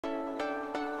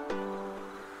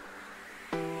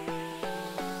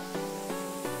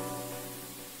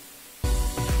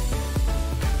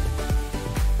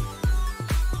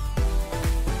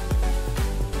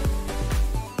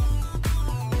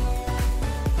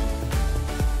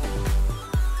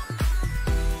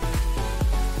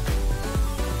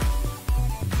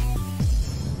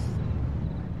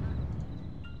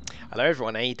Hello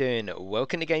everyone, how you doing?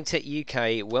 Welcome to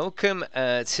GametechUK. Welcome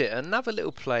to another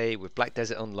little play with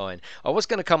Blackdesert Online. I was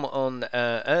going to come on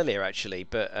earlier actually,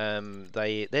 but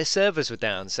their servers were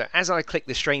down. So as I clicked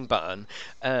the stream button,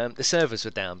 the servers were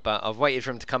down. But I've waited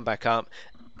for them to come back up.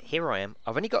 Here I am.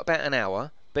 I've only got about an hour,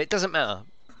 but it doesn't matter.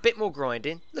 Bit more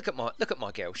grinding. Look at my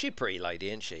girl. She's a pretty lady,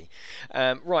 isn't she?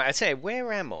 Right, I tell you,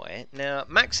 where am I now?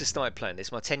 Max has started playing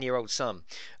this. My 10-year-old son.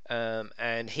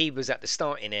 And he was at the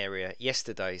starting area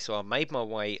yesterday, so I made my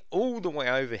way all the way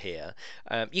over here.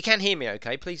 You can hear me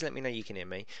okay? Please let me know you can hear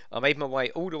me. I made my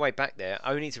way all the way back there,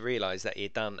 only to realise that he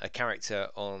had done a character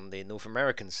on the North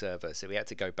American server, so we had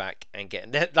to go back and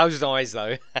get those eyes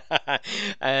though.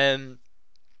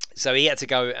 So he had to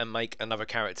go and make another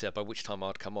character, by which time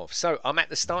I'd come off. So I'm at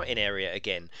the starting area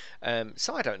again.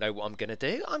 So I don't know what I'm going to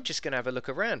do. I'm just going to have a look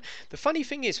around. The funny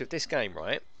thing is with this game,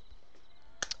 right?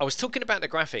 I was talking about the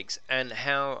graphics and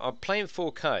how I'm playing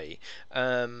 4K,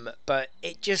 but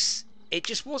it just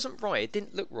wasn't right. It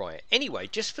didn't look right. Anyway,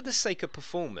 just for the sake of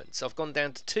performance, I've gone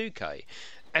down to 2K,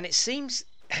 and it seems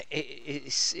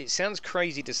it sounds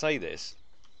crazy to say this.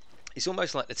 It's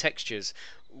almost like the textures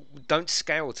don't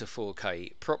scale to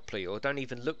 4K properly, or don't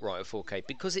even look right at 4K,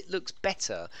 because it looks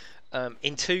better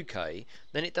in 2K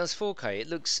than it does 4K.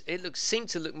 It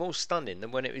seems to look more stunning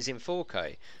than when it was in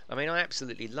 4K. I mean, I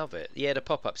absolutely love it. Yeah, the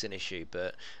pop-up's an issue,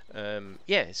 but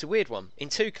yeah, it's a weird one. In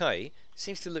 2K, it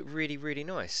seems to look really, really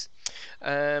nice.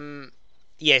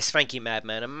 Yes, thank you,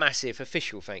 Madman. A massive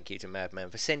official thank you to Madman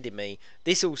for sending me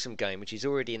this awesome game, which is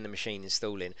already in the machine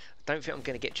installing. I don't think I'm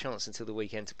going to get a chance until the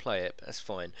weekend to play it, but that's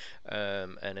fine.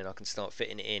 And then I can start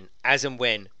fitting it in as and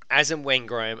when,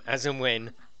 Graham, as and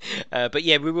when. But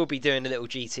yeah, we will be doing a little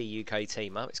GT UK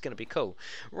team up. It's going to be cool.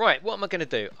 Right, what am I going to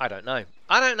do? I don't know.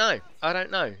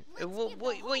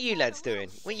 What are you lads doing?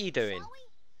 What are you doing?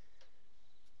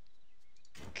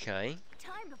 Okay.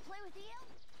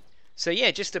 So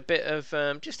yeah, just a bit of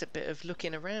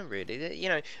looking around really. You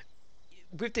know,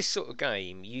 with this sort of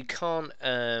game, you can't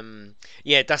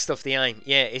yeah, dust off the aim.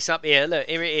 Yeah, it's up here. Look,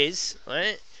 here it is,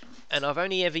 right? And I've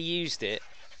only ever used it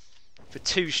for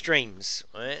 2 streams,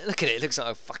 right? Look at it. It looks like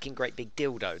a fucking great big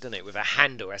dildo, doesn't it? With a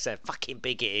handle. That's how fucking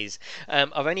big it is.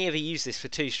 I've only ever used this for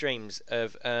 2 streams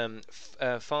of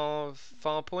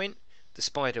Farpoint. The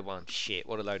spider one, shit,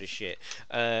 what a load of shit.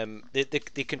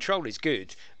 The control is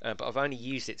good, but I've only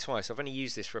used it twice. I've only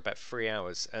used this for about 3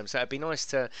 hours, so it'd be nice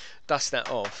to dust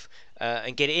that off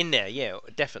and get it in there. Yeah,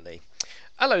 definitely.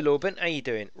 Hello, Lorben, how you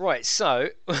doing? Right,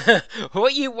 so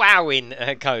what are you wowing,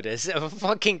 Coders? A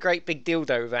fucking great big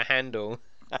dildo with a handle.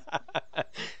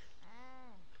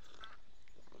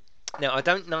 Now, I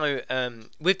don't know,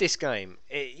 with this game,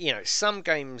 you know, some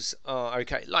games are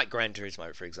okay, like Gran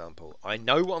Turismo, for example. I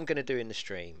know what I'm going to do in the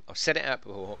stream. I've set it up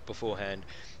beforehand.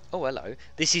 Oh, hello.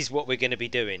 This is what we're going to be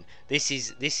doing. This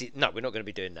is, no, we're not going to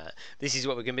be doing that. This is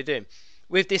what we're going to be doing.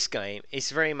 With this game, it's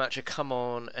very much a come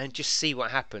on and just see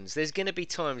what happens. There's going to be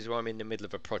times where I'm in the middle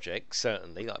of a project,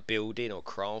 certainly, like building or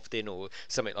crafting or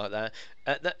something like that.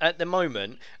 At the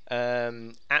moment,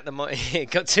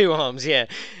 got 2 arms, yeah.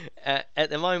 At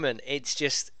the moment, it's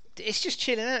just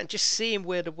chilling out and just seeing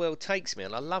where the world takes me,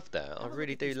 and I love that. I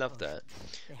really do love that.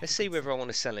 Let's see whether I want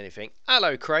to sell anything.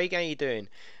 Hello, Craig. How you doing?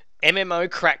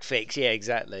 MMO crack fix. Yeah,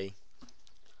 exactly.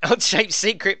 Odd-shaped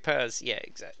secret purse. Yeah,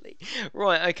 exactly.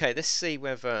 Right, okay, let's see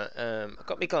whether... I've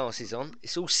got my glasses on.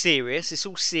 It's all serious. It's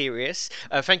all serious.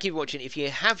 Thank you for watching. If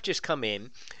you have just come in,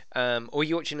 or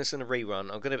you're watching this on a rerun,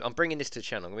 I'm bringing this to the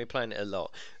channel. I'm going to be playing it a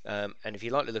lot. And if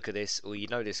you like the look of this, or you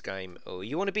know this game, or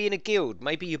you want to be in a guild,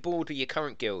 maybe you're bored with your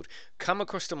current guild, come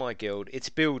across to my guild. It's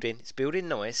building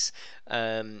nice.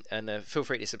 And feel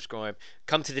free to subscribe.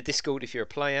 Come to the Discord if you're a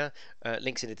player.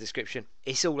 Links in the description.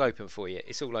 It's all open for you.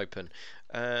 It's all open.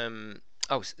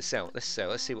 Oh, sell. Let's sell.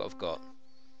 Let's see what I've got.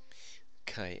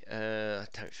 Okay, I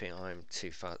don't think I'm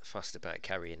too fussed about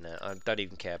carrying that. I don't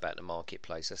even care about the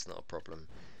marketplace. That's not a problem.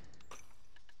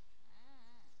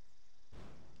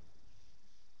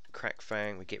 Crack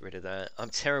fang, we get rid of that. I'm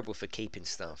terrible for keeping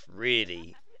stuff.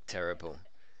 Really terrible.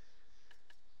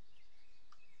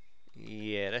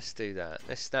 Yeah, let's do that.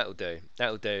 That'll do.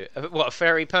 That'll do. What, a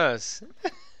fairy purse?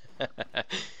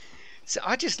 So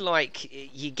I just like,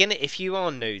 if you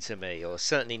are new to me, or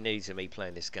certainly new to me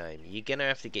playing this game, you're gonna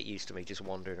have to get used to me just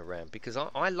wandering around, because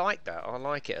I like that. I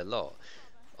like it a lot.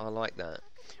 I like that.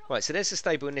 Right, so there's the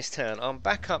stable in this town. I'm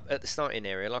back up at the starting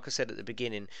area. Like I said at the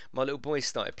beginning, my little boy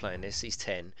started playing this. He's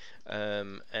 10,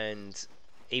 and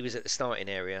he was at the starting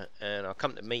area, and I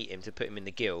come to meet him to put him in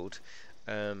the guild.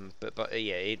 But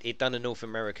yeah, he'd done a North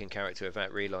American character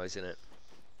without realising it.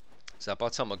 So by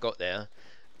the time I got there,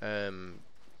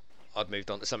 I'd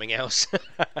moved on to something else.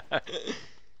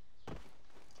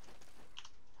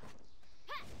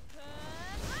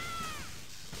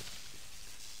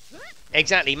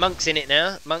 Exactly, Monk's in it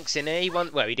now. Monk's in there. He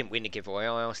won. Well, he didn't win the giveaway.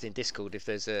 I asked in Discord if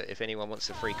there's if anyone wants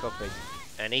a free copy,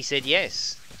 and he said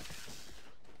yes.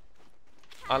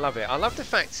 I love it. I love the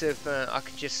fact of I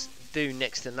could just do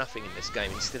next to nothing in this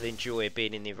game and still enjoy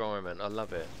being in the environment. I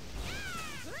love it.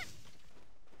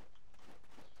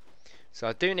 So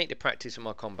I do need to practice with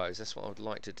my combos. That's what I would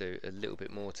like to do a little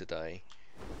bit more today.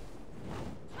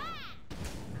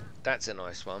 That's a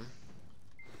nice one.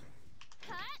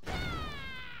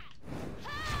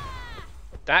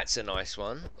 That's a nice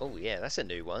one. Oh yeah, that's a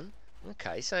new one.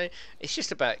 Okay, so it's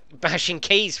just about bashing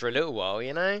keys for a little while,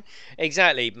 you know?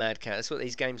 Exactly, Mad Cat. That's what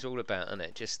these games are all about, isn't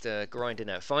it? Just grinding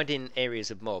out, finding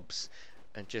areas of mobs,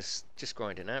 and just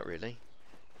grinding out, really.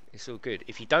 It's all good.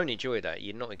 If you don't enjoy that,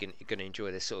 you're not going to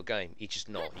enjoy this sort of game. You're just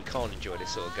not. You can't enjoy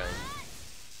this sort of game.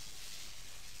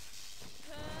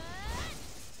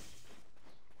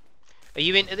 Are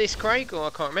you into this, Craig? Or I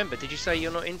can't remember. Did you say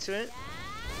you're not into it?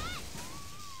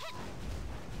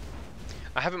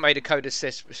 I haven't made a code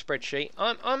assess spreadsheet.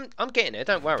 I'm getting there.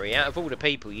 Don't worry. Out of all the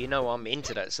people, you know, I'm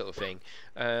into that sort of thing.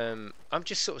 I'm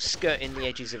just sort of skirting the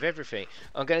edges of everything.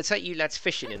 I'm going to take you lads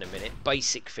fishing in a minute.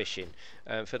 Basic fishing.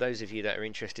 For those of you that are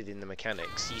interested in the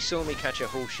mechanics, you saw me catch a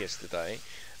horse yesterday,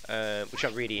 which I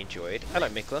really enjoyed. Hello,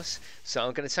 Miklos. So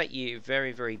I'm going to take you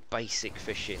very, very basic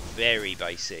fishing. Very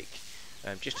basic.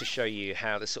 Just to show you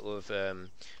how the sort of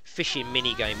fishing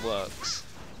mini game works.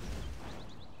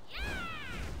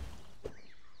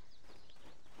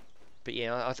 But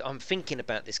yeah, I'm thinking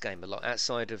about this game a lot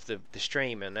outside of the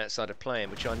stream and outside of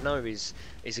playing, which I know is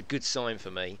a good sign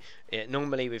for me.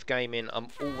 Normally with gaming, I'm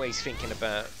always thinking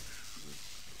about,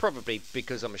 probably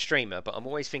because I'm a streamer, but I'm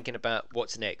always thinking about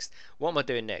what's next. What am I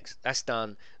doing next? That's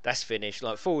done. That's finished.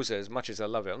 Like Forza, as much as I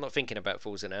love it, I'm not thinking about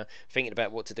Forza now. Thinking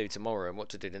about what to do tomorrow and what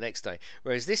to do the next day.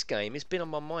 Whereas this game, it's been on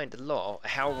my mind a lot,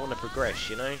 how I want to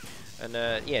progress, you know? And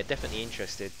yeah, definitely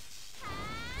interested.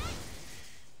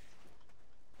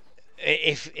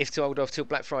 If to hold off till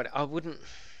Black Friday, I wouldn't.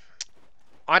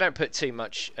 I don't put too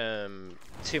much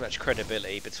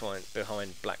credibility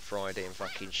behind Black Friday and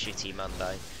fucking shitty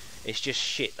Monday. It's just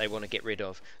shit they want to get rid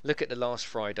of. Look at the last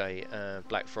Friday,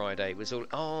 Black Friday. It was all,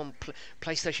 oh,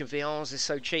 PlayStation VRs are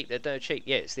so cheap, they're dirt cheap.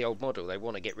 Yeah, it's the old model. They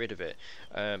want to get rid of it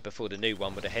before the new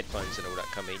one with the headphones and all that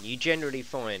come in. You generally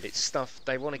find it's stuff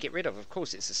they want to get rid of. Of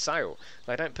course, it's a sale.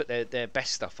 They don't put their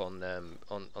best stuff on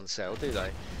sale, do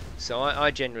they? So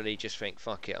I generally just think,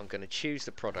 fuck it, I'm going to choose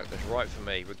the product that's right for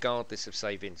me, regardless of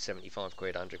saving 75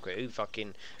 quid, 100 quid.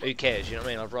 Who cares? You know what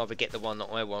I mean? I'd rather get the one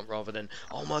that I want rather than,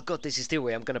 oh my god, this is still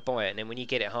here, I'm going to buy it. And then when you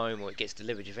get it home or it gets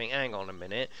delivered, you think, hang on a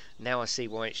minute, now I see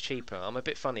why it's cheaper. I'm a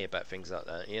bit funny about things like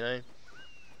that, you know?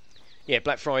 Yeah,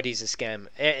 Black Friday's a scam.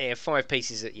 Yeah, 5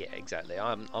 pieces. Yeah, exactly.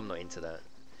 I'm not into that.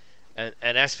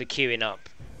 And as for queuing up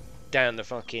down the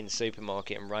fucking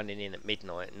supermarket and running in at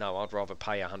midnight, no, I'd rather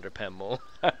pay £100 more.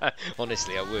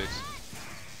 Honestly, I would.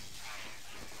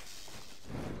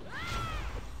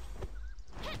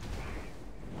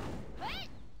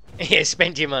 Yeah,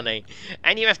 spend your money,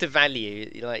 and you have to value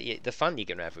like the fun you're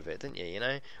gonna have with it, don't you? You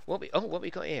know what we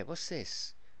got here? What's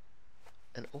this?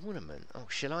 An ornament. Oh,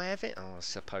 shall I have it? Oh, I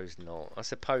suppose not. I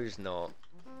suppose not.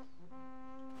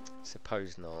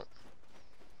 Suppose not.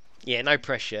 Yeah, no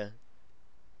pressure.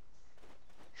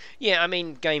 Yeah, I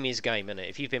mean, game is game, isn't it?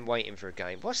 If you've been waiting for a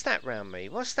game, what's that round me?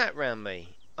 What's that round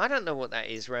me? I don't know what that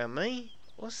is round me.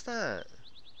 What's that?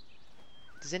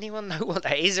 Does anyone know what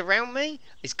that is around me?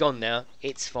 It's gone now.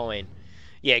 It's fine.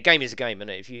 Yeah, a game is a game, isn't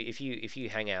it? If you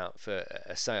hang out for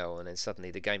a sale and then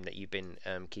suddenly the game that you've been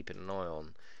keeping an eye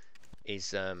on is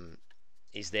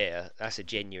there, that's a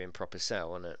genuine proper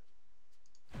sale, isn't it?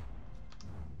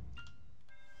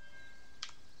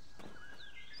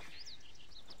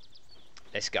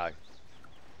 Let's go.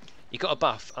 You got a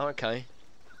buff? Oh, okay.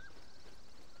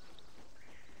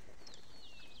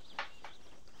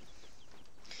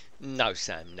 No,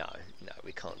 Sam, no,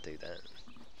 we can't do that.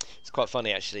 It's quite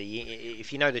funny actually.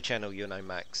 If you know the channel, you'll know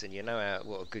Max, and you know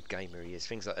what a good gamer he is.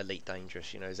 Things like Elite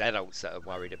Dangerous, you know, there's adults that are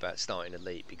worried about starting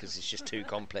Elite because it's just too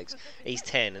complex. He's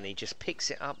 10 and he just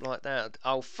picks it up like that.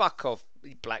 Oh, fuck off,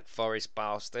 you Black Forest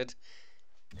bastard.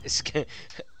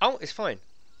 Oh, it's fine.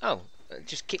 Oh,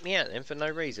 just kick me out then for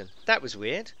no reason. That was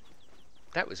weird.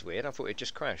 That was weird. I thought it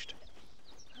just crashed.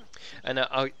 And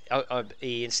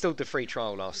he installed the free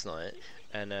trial last night.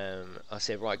 And I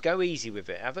said, right, go easy with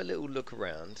it. Have a little look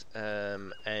around,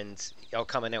 and I'll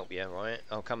come and help you, right?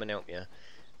 I'll come and help you.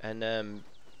 And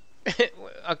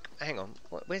hang on,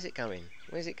 where's it going?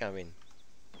 Where's it going?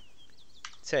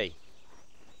 T.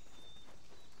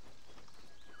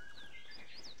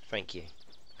 Thank you.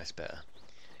 That's better.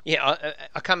 Yeah,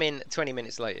 I come in 20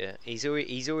 minutes later. He's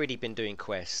already been doing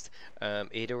quest.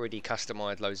 He'd already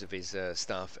customized loads of his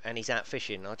stuff, and he's out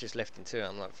fishing. I just left him to it.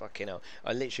 I'm like, fucking hell.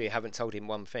 I literally haven't told him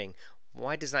one thing.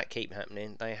 Why does that keep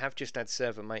happening? They have just had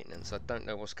server maintenance. I don't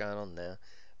know what's going on there.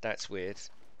 That's weird.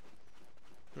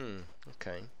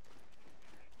 Okay.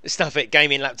 Stuff it.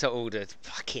 Gaming laptop ordered.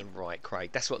 Fucking right,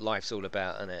 Craig. That's what life's all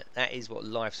about, isn't it? That is what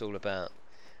life's all about.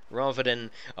 Rather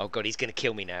than, oh god, he's going to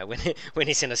kill me now when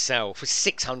it's in a sale for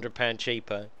 £600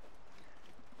 cheaper.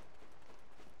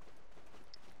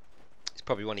 It's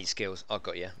probably one of his skills. I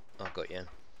got you. I got you.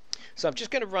 So I'm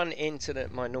just going to run into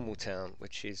my normal town,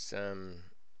 which is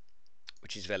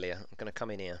Velia. I'm going to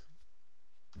come in here.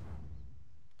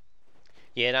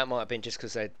 Yeah, that might have been just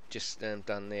because they'd just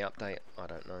done the update. I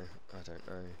don't know. I don't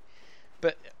know.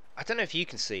 But I don't know if you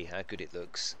can see how good it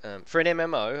looks. For an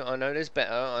MMO, I know there's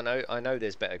better. I know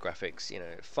there's better graphics. You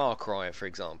know, Far Cry, for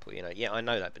example. You know, yeah, I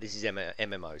know that, but this is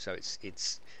MMO, so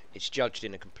it's judged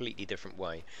in a completely different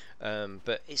way.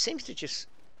 But it seems to just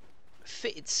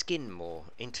fit its skin more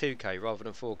in 2K rather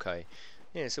than 4K.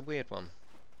 Yeah, it's a weird one.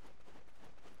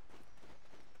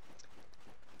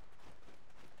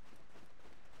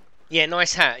 Yeah,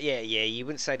 nice hat. Yeah, yeah. You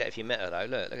wouldn't say that if you met her though.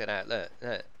 Look at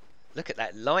that. Look at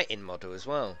that lighting model as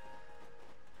well.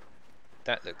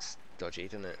 That looks dodgy,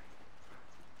 doesn't it?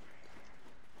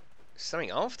 Something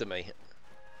after me.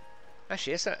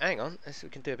 Actually, yes, hang on. We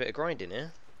can do a bit of grinding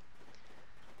here.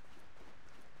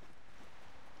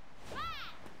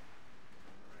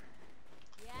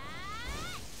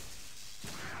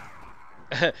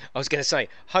 I was going to say,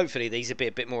 hopefully these will be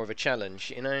a bit more of a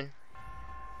challenge, you know?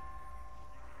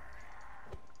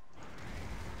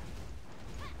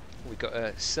 We got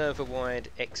a server-wide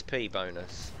XP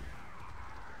bonus.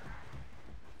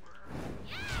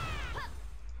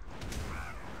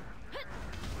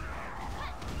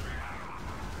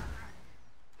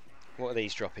 What are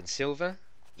these dropping? Silver?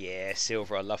 Yeah,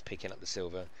 silver. I love picking up the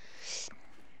silver.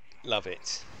 Love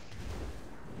it.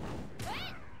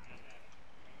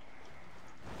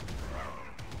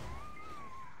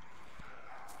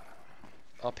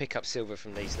 I'll pick up silver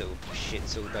from these little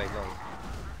shits all day long.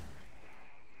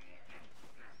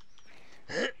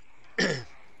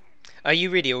 Are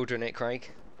you really ordering it, Craig?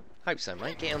 Hope so,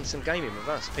 mate. Get on some gaming with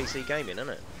us. PC gaming, isn't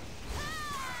it?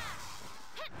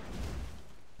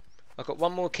 I've got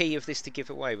one more key of this to give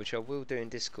away, which I will do in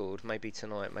Discord, maybe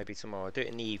tonight, maybe tomorrow. I'll do it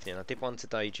in the evening. I did one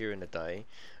today during the day.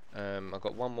 I've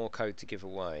got one more code to give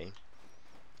away.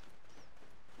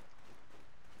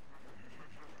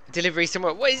 Delivery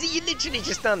tomorrow. What is it? You literally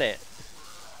just done it.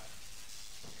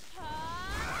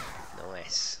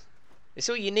 Nice. It's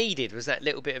all you needed was that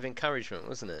little bit of encouragement,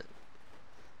 wasn't it?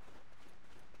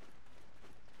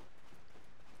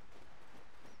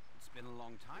 It's been a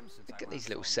long time since Look at these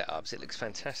little setups. It looks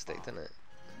fantastic, doesn't it?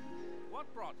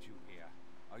 What brought you here?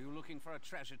 Are you looking for a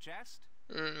treasure chest?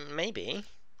 Maybe.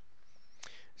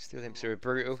 Still imps are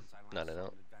brutal. No, they're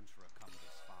not.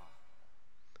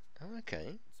 Oh,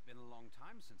 okay.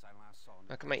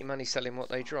 I can make you money selling what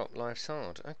they drop. Life's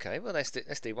hard. Okay, well let's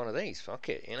do one of these. Fuck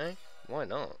it, you know. Why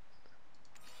not?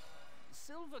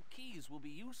 Silver keys will be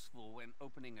useful when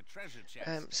opening a treasure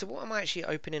chest. So what am I actually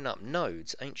opening up?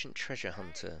 Nodes, ancient treasure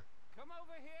hunter. Come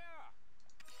over here.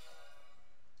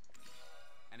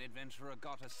 An adventurer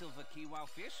got a silver key while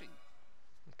fishing.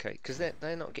 Okay, because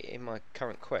they're not getting my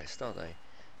current quest, are they?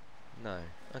 No.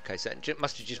 Okay, so it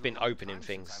must have just been opening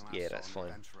things. Yeah, that's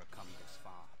fine.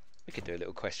 We could do a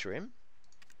little quest for him.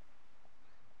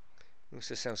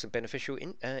 Also sell some beneficial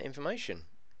information.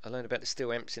 I learned about the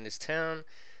steel imps in this town.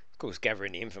 Of course,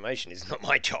 gathering the information is not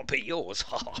my job, but yours.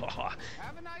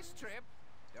 Have a nice trip.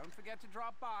 Don't forget to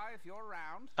drop by if you're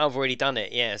around. I've already done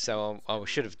it, yeah, so I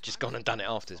should have just gone and done it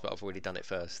afterwards, but I've already done it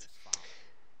first.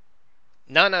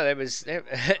 No, there was...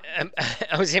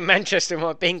 I was in Manchester and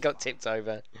my bin got tipped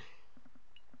over.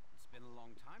 It's been a long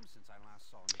time since I last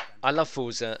saw an I love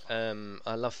Forza.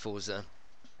 I love Forza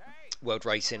World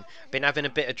Racing. Been having a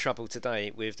bit of trouble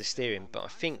today with the steering, but I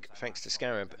think thanks to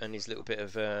Scarab and his little bit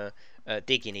of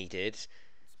digging he did,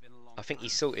 I think he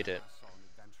sorted it.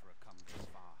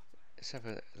 Let's have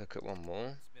a look at one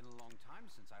more.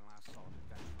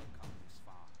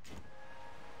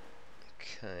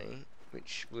 Okay,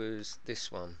 which was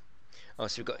this one. Oh,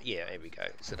 so we've got, yeah, here we go.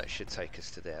 So that should take us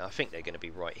to there. I think they're going to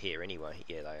be right here anyway.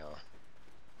 Yeah, they are.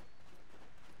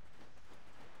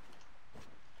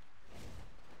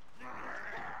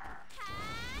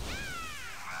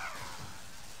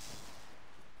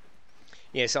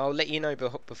 Yeah, so I'll let you know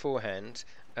beforehand.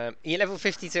 You're level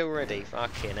 52 already?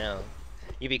 Fucking hell.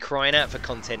 You'll be crying out for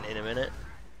content in a minute.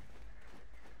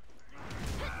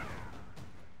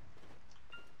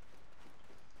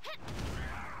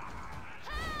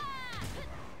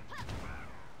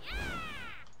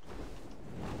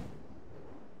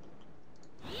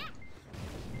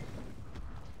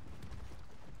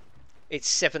 It's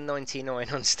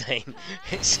 $7.99 on Steam.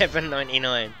 It's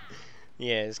 $7.99.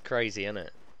 Yeah, it's crazy, isn't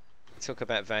it? Talk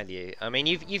about value. I mean,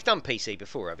 you've done PC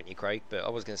before, haven't you, Craig? But I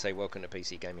was going to say welcome to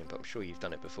PC gaming, but I'm sure you've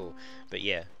done it before. But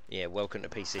yeah, welcome to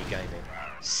PC gaming.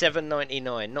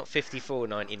 $7.99, not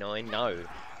 $54.99.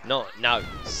 No,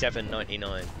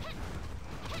 $7.99.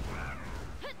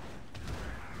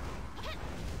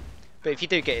 But if you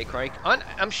do get it, Craig,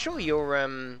 I'm sure you're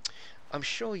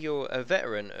a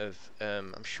veteran of.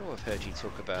 I'm sure I've heard you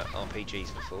talk about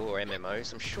RPGs before or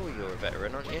MMOs. I'm sure you're a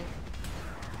veteran, aren't you?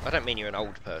 I don't mean you're an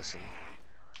old person.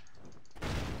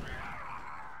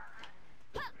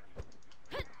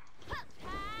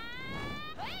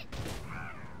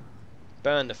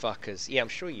 Burn the fuckers. Yeah, I'm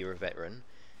sure you're a veteran.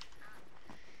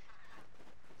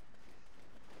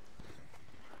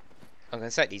 I'm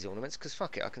going to take these ornaments because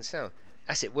fuck it, I can sell.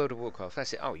 That's it, World of Warcraft.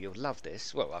 That's it. Oh, you'll love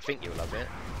this. Well, I think you'll love it.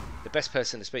 The best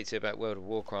person to speak to about World of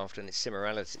Warcraft and its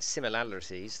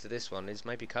similarities to this one is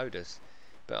maybe Codus.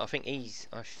 But I think he's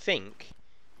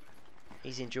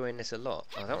enjoying this a lot.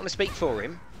 I don't want to speak for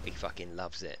him. He fucking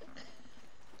loves it.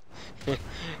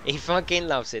 He fucking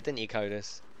loves it, didn't you,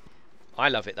 Codus? I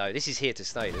love it though. This is here to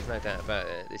stay. There's no doubt about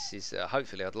it. This is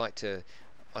hopefully. I'd like to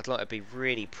be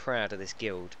really proud of this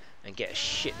guild and get a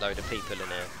shitload of people in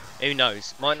there. Who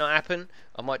knows? Might not happen.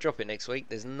 I might drop it next week.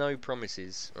 There's no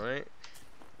promises, right?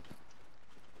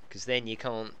 Because then you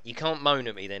can't moan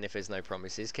at me then if there's no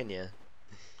promises, can you?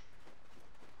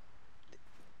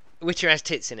 Witcher has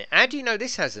tits in it. How do you know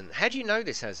this hasn't? How do you know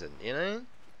this hasn't? You know?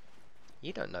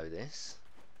 You don't know this.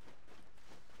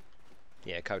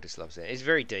 Yeah, Codus loves it. It's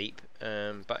very deep,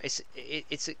 but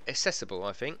it's accessible,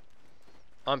 I think.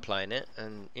 I'm playing it,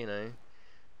 and you know,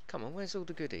 come on, where's all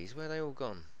the goodies? Where are they all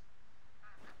gone?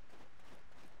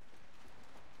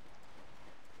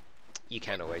 You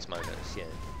can always moan at us, yeah.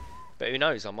 But who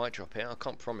knows? I might drop it. I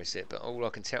can't promise it, but all I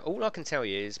can tell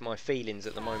you is my feelings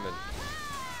at the moment.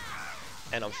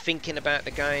 And I'm thinking about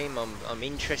the game. I'm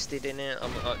interested in it.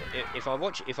 If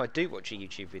I do watch a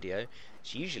YouTube video,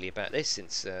 it's usually about this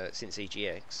since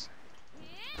EGX.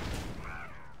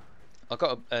 I've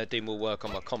got to do more work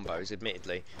on my combos,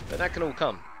 admittedly, but that can all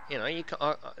come. You know,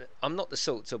 I'm not the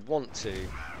sort to want to,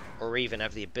 or even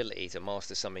have the ability to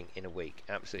master something in a week.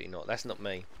 Absolutely not. That's not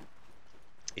me.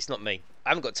 It's not me. I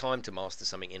haven't got time to master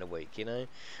something in a week. You know, I'm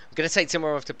gonna take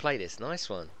tomorrow off to play this. Nice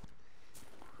one.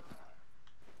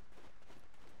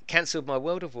 Cancelled my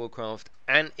World of Warcraft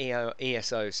and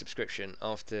ESO subscription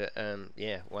after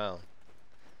yeah, wow.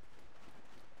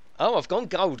 Oh, I've gone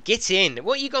gold. Get in.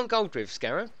 What you gone gold with,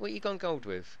 Scarab? What you gone gold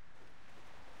with?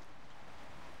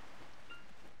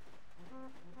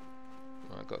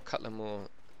 Right, I've got a couple of more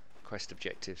quest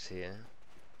objectives here.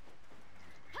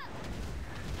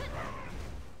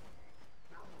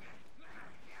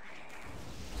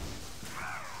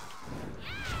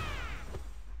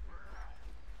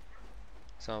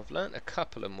 So I've learnt a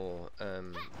couple of more,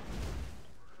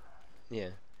 yeah.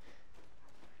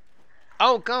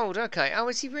 Oh, gold, okay. Oh,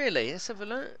 is he really? Let's have a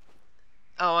look.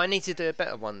 Oh, I need to do a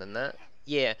better one than that.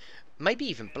 Yeah, maybe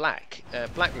even black.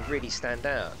 Black would really stand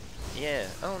out. Yeah,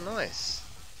 oh, nice.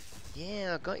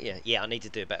 Yeah, I got you. Yeah, I need to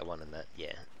do a better one than that,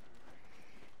 yeah.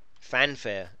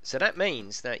 Fanfare. So that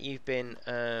means that you've been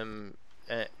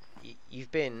a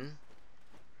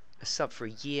sub for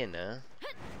a year now.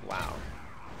 Wow.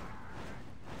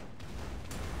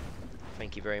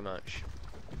 Thank you very much.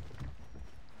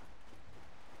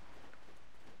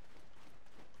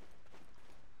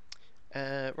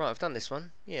 Right, I've done this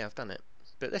one. Yeah, I've done it.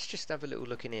 But let's just have a little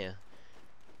look in here,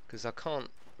 because I can't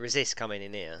resist coming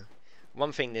in here.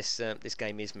 One thing this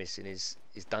game is missing is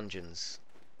dungeons.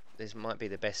 This might be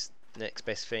the next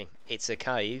best thing. It's a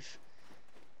cave.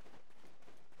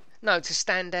 No, to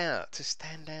stand out. To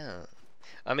stand out.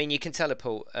 I mean, you can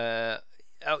teleport.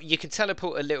 Oh, you can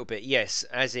teleport a little bit, yes,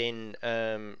 as in,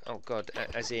 oh god,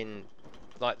 as in,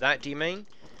 like that, do you mean?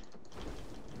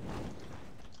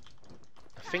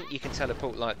 I think you can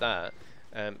teleport like that.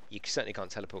 You certainly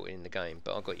can't teleport in the game,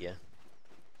 but I got you.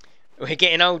 We're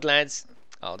getting old, lads.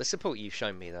 Oh, the support you've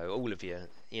shown me, though, all of you,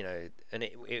 you know, and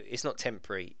it's not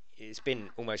temporary. It's been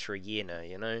almost for a year now,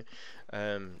 you know.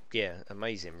 Yeah,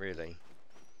 amazing, really.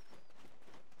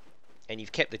 And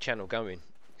you've kept the channel going.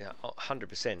 Yeah,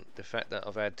 100%. The fact that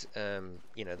I've had,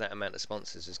 you know, that amount of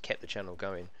sponsors has kept the channel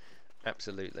going.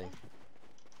 Absolutely.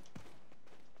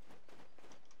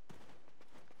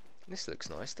 This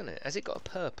looks nice, doesn't it? Has it got a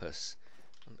purpose?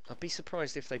 I'd be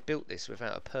surprised if they built this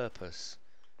without a purpose.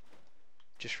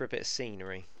 Just for a bit of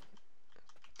scenery.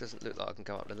 Doesn't look like I can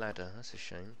go up the ladder. That's a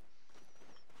shame.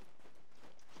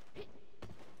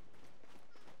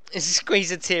 It's a squeeze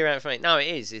a tear out from it. No, it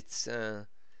is. It's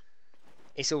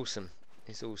awesome.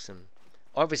 It's awesome.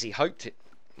 I obviously hoped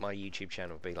my YouTube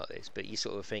channel would be like this, but you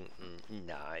sort of think,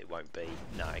 no, it won't be.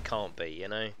 No, it can't be, you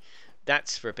know.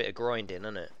 That's for a bit of grinding,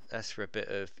 isn't it? That's for a bit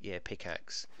of, yeah,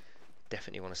 pickaxe.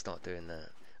 Definitely want to start doing that.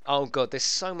 Oh god, there's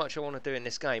so much I want to do in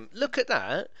this game. Look at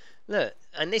that. Look,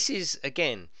 and this is,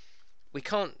 again, we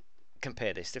can't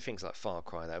compare this to things like Far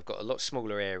Cry. They've got a lot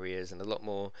smaller areas and a lot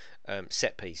more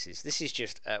set pieces. This is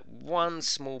just one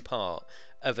small part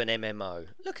of an MMO.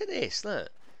 Look at this, look.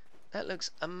 That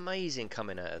looks amazing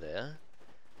coming out of there.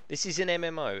 This is an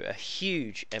MMO, a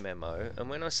huge MMO, and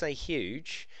when I say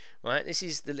huge, right, this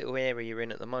is the little area you're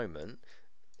in at the moment.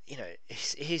 You know,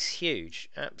 it is huge,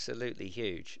 absolutely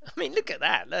huge. I mean, look at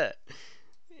that, look.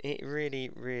 It really,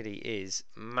 really is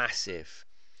massive.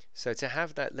 So to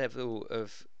have that level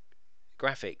of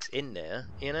graphics in there,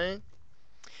 you know,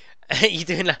 you're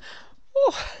doing that.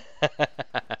 Oh.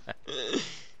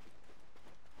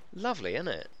 Lovely, isn't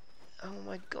it? Oh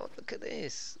my god, look at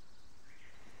this.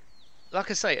 Like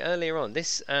I say earlier on,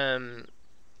 this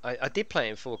I did play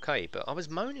it in 4K, but I was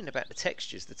moaning about the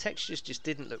textures. The textures just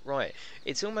didn't look right.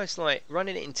 It's almost like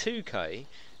running it in 2K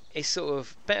is sort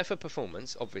of better for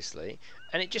performance, obviously,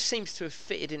 and it just seems to have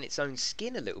fitted in its own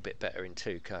skin a little bit better in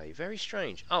 2K. Very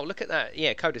strange. Oh, look at that.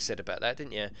 Yeah, Coda said about that,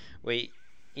 didn't you?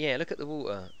 Yeah, look at the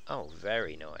water. Oh,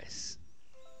 very nice.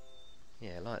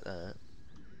 Yeah, like that.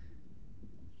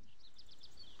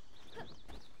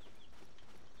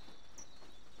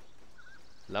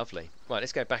 Lovely. Right,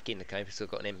 let's go back in the cave because I've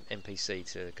got an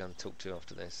NPC to go and talk to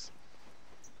after this.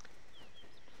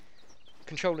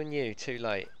 Controlling you, too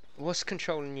late. What's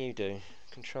controlling you do?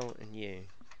 Controlling you.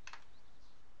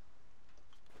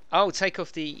 Oh, take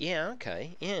off the... Yeah,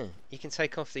 okay. Yeah, you can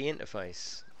take off the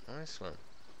interface. Nice one.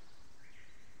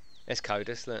 There's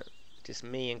Codus, look. Just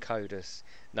me and Codus.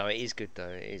 No, it is good though.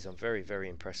 It is. I'm very, very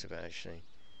impressed with it, actually.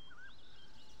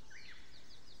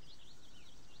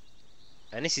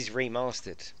 And this is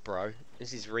remastered, bro.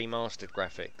 This is remastered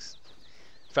graphics.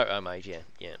 Photo made, yeah,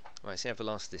 yeah. Right, so have the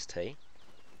last of this tea.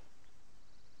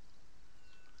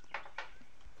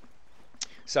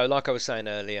 So, like I was saying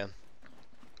earlier,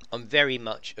 I'm very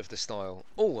much of the style,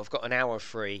 oh, I've got an hour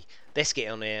free, let's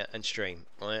get on there and stream,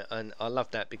 right? And I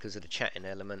love that because of the chatting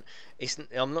element.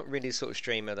 I'm not really the sort of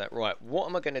streamer that, right, what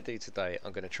am I going to do today?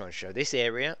 I'm going to try and show this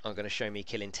area, I'm going to show me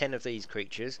killing 10 of these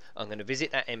creatures, I'm going to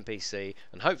visit that NPC,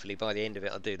 and hopefully by the end of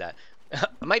it I'll do that.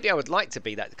 Maybe I would like to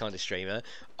be that kind of streamer.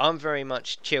 I'm very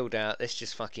much chilled out, let's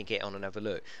just fucking get on and have a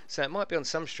look. So it might be on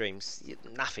some streams,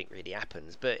 nothing really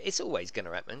happens, but it's always going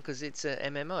to happen because it's a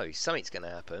MMO, something's going to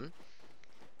happen.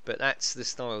 But that's the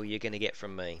style you're going to get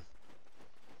from me.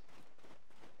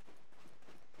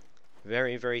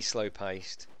 Very, very slow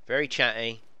paced, very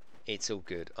chatty. It's all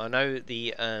good. I know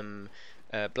the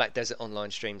Blackdesert online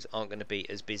streams aren't going to be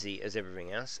as busy as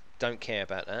everything else. Don't care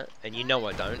about that, and you know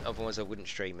I don't. Otherwise, I wouldn't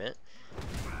stream it.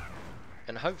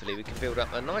 And hopefully, we can build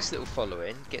up a nice little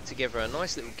following, get together a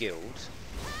nice little guild.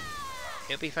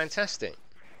 It'll be fantastic.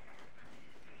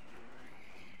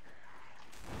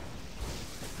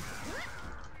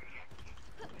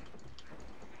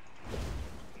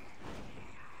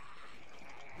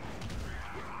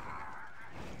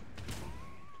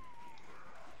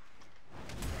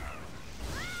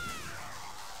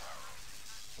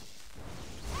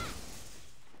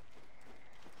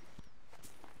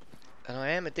 And I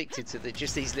am addicted to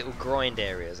just these little grind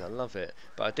areas. I love it,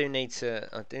 but I do need to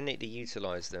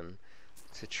utilise them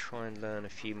to try and learn a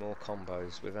few more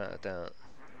combos, without a doubt.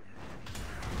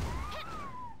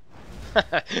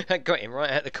 I got him right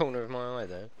at the corner of my eye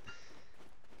there.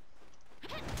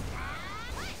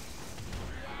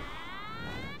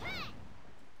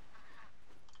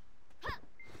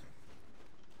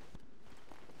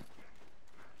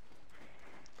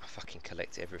 Fucking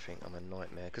collect everything. I'm a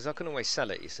nightmare because I can always sell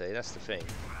it, you see, that's the thing.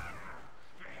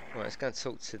 Right, let's go and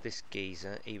talk to this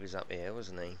geezer. He was up here,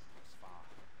 wasn't he?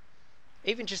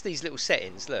 Even just these little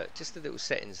settings, look, just the little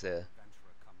settings there.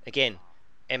 Again,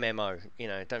 MMO, you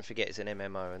know, don't forget it's an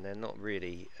MMO and they're not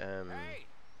really Hey,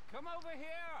 come over here.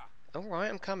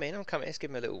 Alright, I'm coming, let's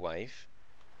give him a little wave.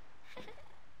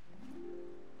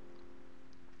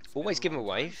 Always give him a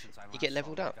wave, you get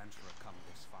leveled up.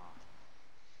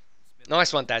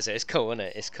 Nice one, Dazza. It's cool, isn't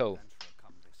it? It's cool.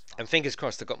 And fingers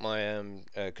crossed, I got my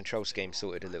control scheme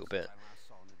sorted a little bit.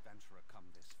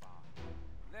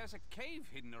 There's a cave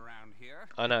hidden around here.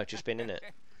 I know, just been in it.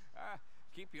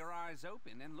 Keep your eyes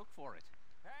open and look for it.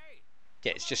 Hey.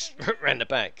 Yeah, it's just round the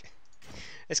back.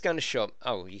 Let's go in the shop.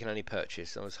 Oh, you can only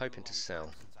purchase. I was hoping to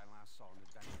sell.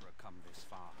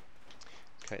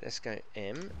 Okay, let's go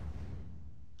M.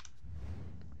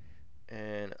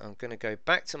 And I'm going to go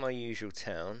back to my usual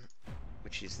town.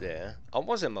 which is there. I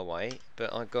was on my way,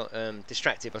 but I got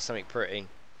distracted by something pretty.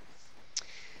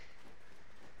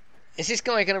 Is this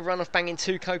guy going to run off banging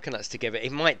 2 coconuts together? He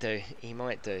might do. He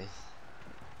might do.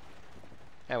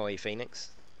 How are you,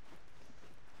 Phoenix?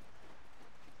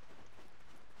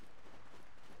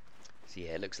 So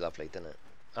yeah, it looks lovely, doesn't it?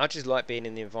 I just like being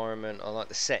in the environment. I like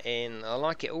the setting. I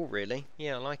like it all, really.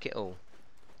 Yeah, I like it all.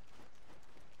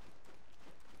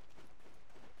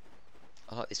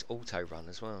 I like this auto run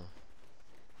as well.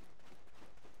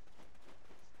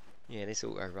 Yeah, this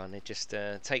auto run, it just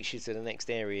takes you to the next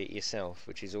area yourself,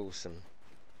 which is awesome.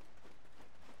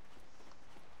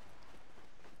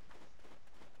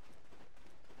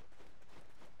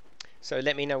 So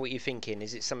let me know what you're thinking.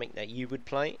 Is it something that you would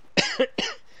play?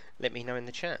 Let me know in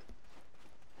the chat.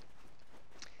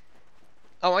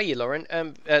 Oh, are you, Lauren?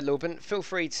 Lorben, feel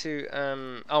free to...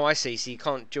 oh, I see. So you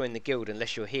can't join the guild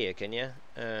unless you're here, can you?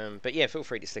 But yeah, feel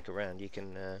free to stick around. You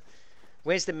can...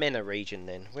 where's the MENA region,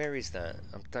 then? Where is that?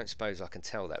 I don't suppose I can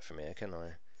tell that from here, can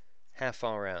I? How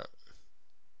far out?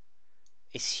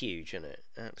 It's huge, isn't it?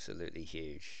 Absolutely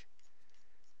huge.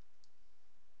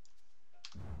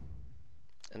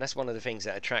 And that's one of the things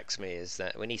that attracts me, is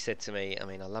that when he said to me, I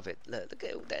mean, I love it. Look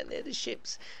at all down there, the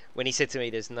ships. When he said to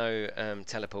me, there's no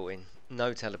teleporting.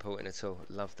 No teleporting at all.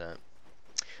 Love that.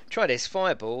 Try this.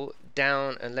 Fireball,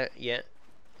 down and let... Yeah.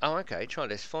 Oh, okay. Try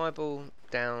this. Fireball,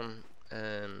 down... what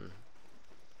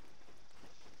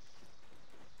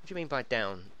do you mean by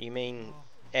down? You mean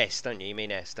S, don't you? You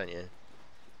mean S, don't you?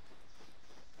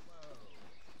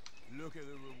 Look at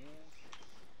the reward.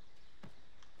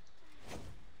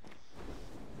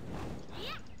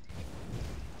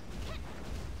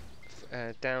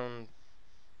 Down...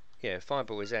 Yeah,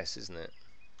 fireball is S, isn't it?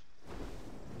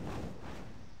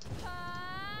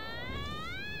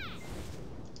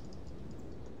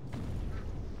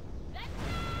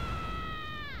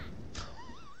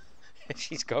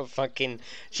 She's got fucking...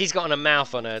 She's got a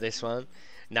mouth on her, this one.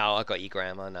 No, I got you,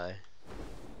 Graham, I know.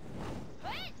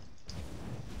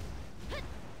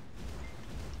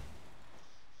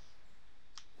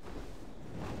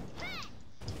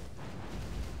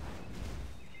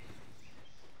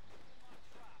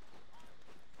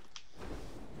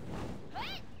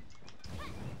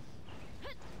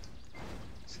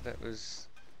 So that was...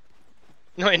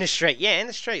 Not in the straight. Yeah, in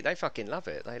the straight. They fucking love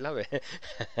it. They love it.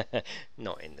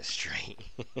 Not in the straight.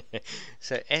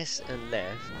 So S and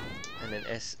left, and then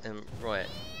S and right.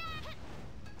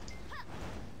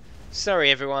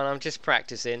 Sorry, everyone. I'm just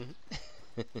practicing.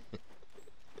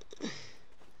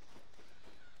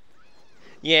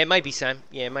 Yeah, maybe, Sam.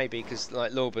 Yeah, maybe, because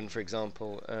like Lorben, for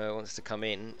example, wants to come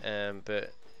in,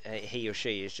 but he or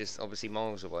she is just obviously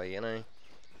miles away, you know?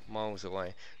 Miles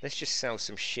away. Let's just sell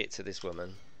some shit to this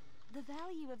woman. The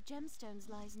value of gemstones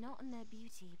lies not in their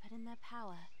beauty, but in their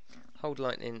power. Hold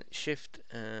lightning, shift,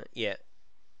 yeah.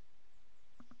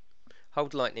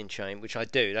 Hold lightning chain, which I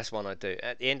do, that's one I do.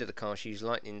 At the end of the cast, use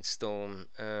lightning storm,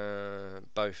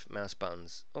 both mouse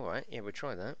buttons. Alright, yeah, we'll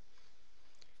try that.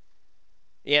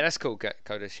 Yeah, that's cool,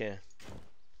 Kodos, yeah.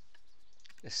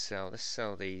 Let's sell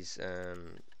these,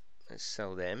 let's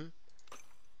sell them.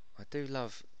 I do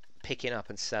love picking up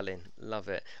and selling, love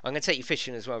it. I'm going to take you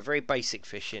fishing as well, very basic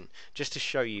fishing, just to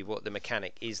show you what the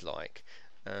mechanic is like.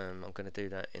 I'm going to do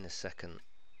that in a second.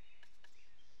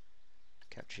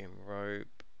 Capturing rope.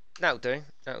 That'll do,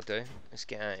 that'll do. Let's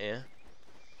get out of here.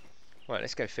 Right,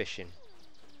 let's go fishing.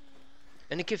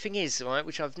 And the good thing is, right,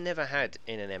 which I've never had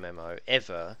in an MMO,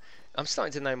 ever, I'm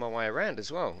starting to know my way around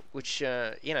as well, which, you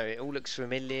know, it all looks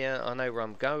familiar, I know where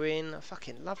I'm going, I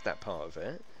fucking love that part of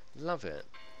it, love it.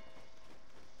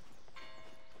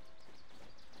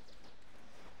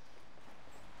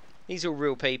 These are all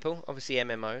real people, obviously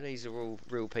MMO, these are all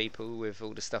real people with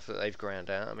all the stuff that they've ground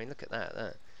out. I mean, look at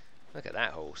that, look at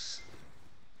that horse.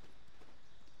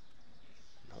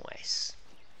 Nice.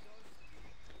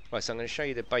 Right, so I'm going to show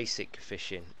you the basic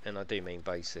fishing, and I do mean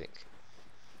basic.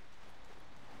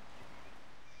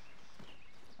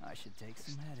 I should take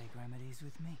some headache remedies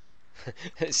with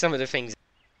me. Some of the things.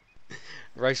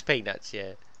 Roast peanuts,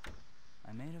 yeah.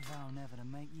 I made a vow never to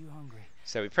make you hungry.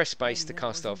 So we press space to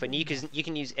cast off, and you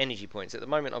can use energy points. At the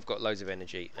moment, I've got loads of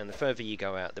energy, and the further you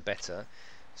go out, the better.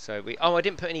 So we... Oh, I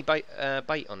didn't put any bait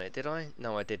on it, did I?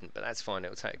 No, I didn't, but that's fine.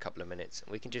 It'll take a couple of minutes.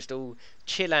 We can just all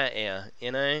chill out here,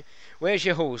 you know? Where's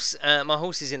your horse? My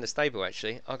horse is in the stable,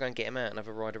 actually. I'll go and get him out and have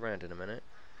a ride around in a minute.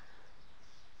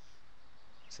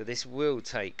 So this will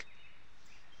take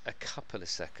a couple of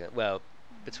seconds. Well,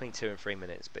 between 2 and 3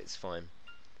 minutes, but it's fine.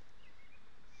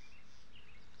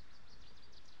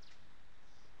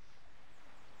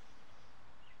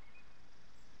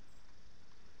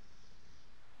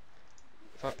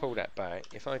 If I pull that back,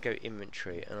 if I go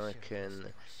inventory and I can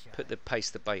put the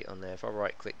paste the bait on there, if I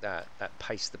right click that, that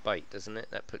paste the bait, doesn't it?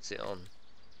 That puts it on.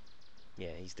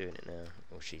 Yeah, he's doing it now,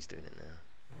 or she's doing it now.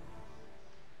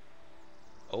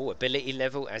 Oh, ability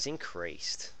level has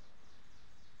increased.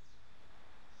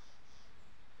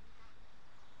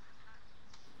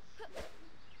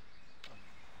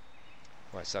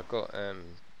 Right, so I've got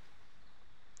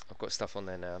stuff on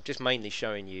there now. I'm just mainly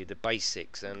showing you the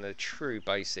basics and the true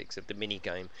basics of the mini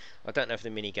game. I don't know if the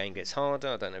mini game gets harder.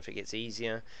 I don't know if it gets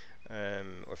easier,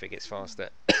 or if it gets faster.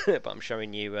 But I'm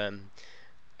showing you.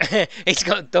 He's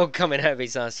got a dog coming out of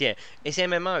his ass. Yeah, it's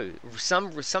MMO.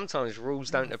 Sometimes rules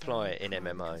don't apply in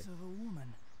MMO.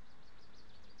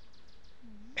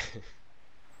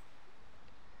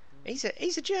 He's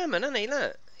a German, isn't he?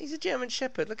 Look, he's a German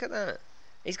Shepherd. Look at that.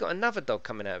 He's got another dog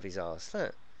coming out of his ass.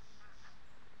 Look,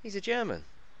 he's a German.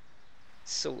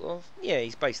 Sort of. Yeah,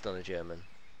 he's based on a German.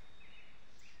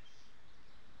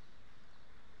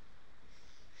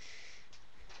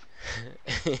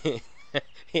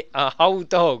 A whole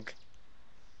dog.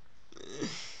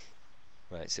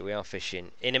 Right, so we are fishing.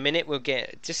 In a minute, we'll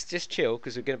get just chill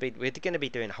because we're gonna be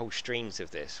doing whole streams of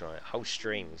this, right? Whole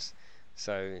streams.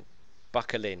 So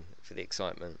buckle in for the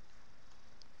excitement.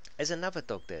 There's another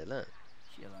dog there. Look.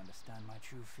 She'll understand my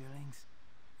true feelings.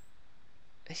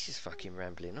 He's just fucking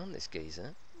rambling on, this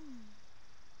geezer.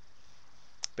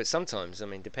 But sometimes, I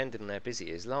mean, depending on how busy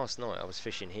it is. Last night I was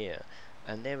fishing here,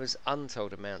 and there was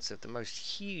untold amounts of the most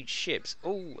huge ships,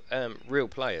 all real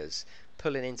players,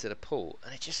 pulling into the port,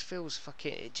 and it just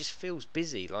feels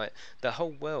busy, like the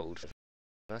whole world.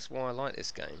 That's why I like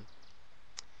this game.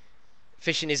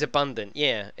 Fishing is abundant.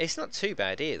 Yeah, it's not too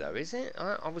bad here though, is it?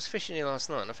 I was fishing here last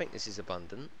night, and I think this is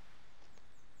abundant.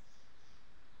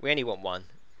 We only want one.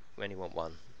 We only want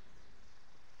one.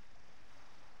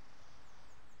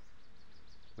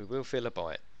 We will feel a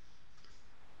bite.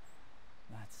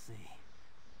 Let's see.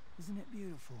 Isn't it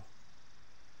beautiful?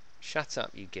 Shut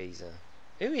up, you geezer.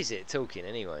 Who is it talking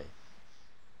anyway?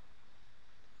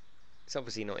 It's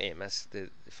obviously not him. That's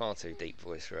the far too deep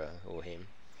voice for her or him.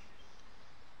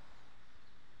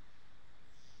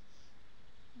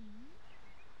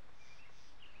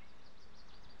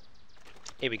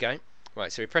 Here we go. Right,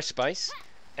 so we press space,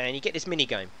 and you get this mini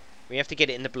game. We have to get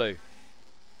it in the blue.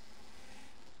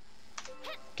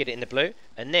 Get it in the blue,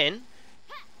 and then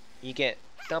you get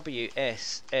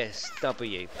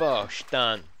WSSW. Bosh,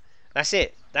 done. That's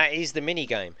it. That is the mini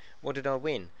game. What did I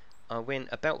win? I win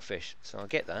a beltfish, so I'll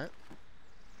get that.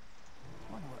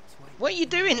 What are you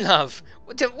doing, love?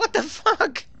 What the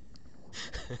fuck?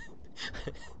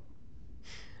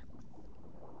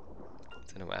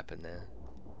 Don't know what happened there.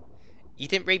 You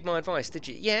didn't read my advice, did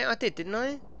you? Yeah, I did, didn't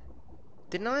I?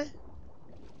 Didn't I?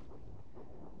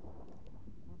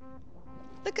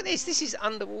 Look at this. This is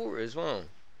underwater as well.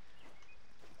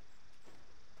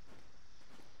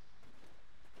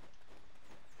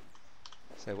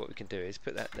 So what we can do is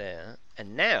put that there,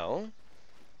 and now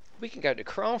we can go to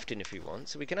crafting if we want.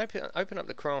 So we can open up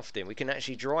the crafting. We can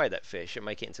actually dry that fish and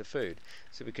make it into food.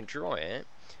 So we can dry it.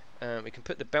 We can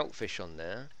put the belt fish on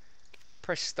there.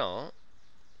 Press start.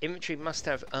 Inventory must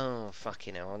have. Oh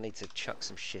fucking hell! I need to chuck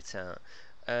some shit out.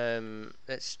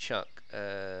 Let's chuck.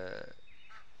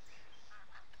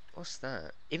 What's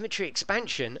that? Inventory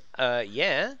expansion.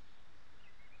 Yeah.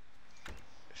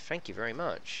 Thank you very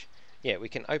much. Yeah, we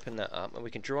can open that up and we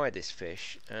can dry this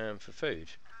fish for food.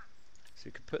 So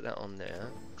we can put that on there.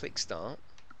 Click start.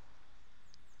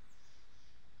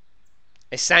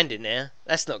 It's sand in there.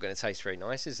 That's not going to taste very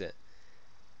nice, is it?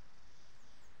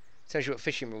 Tells you what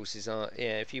fishing rules are.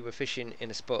 Yeah, if you were fishing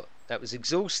in a spot that was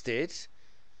exhausted,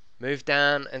 move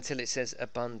down until it says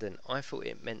abundant. I thought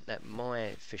it meant that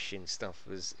my fishing stuff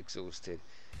was exhausted.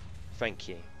 Thank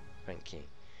you. Thank you.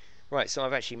 Right, so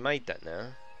I've actually made that now,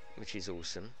 which is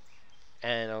awesome.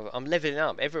 And I'm leveling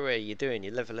up. Everywhere you're doing,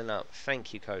 you're leveling up.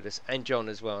 Thank you, Codus. And John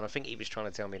as well. And I think he was trying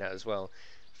to tell me that as well.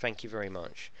 Thank you very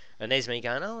much. And there's me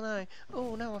going, oh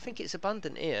no, I think it's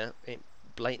abundant here. It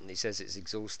blatantly says it's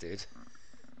exhausted.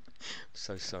 I'm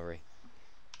so sorry.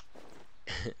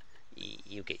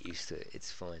 You'll get used to it.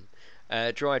 It's fine.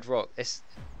 Dried rock. Let's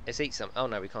eat some. Oh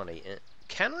no, we can't eat it.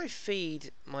 Can I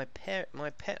feed my pet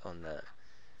on that?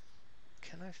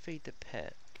 Can I feed the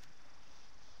pet?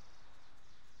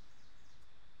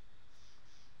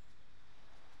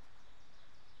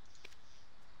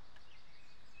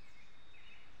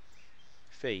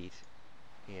 Feed.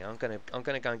 Yeah, I'm gonna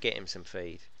go and get him some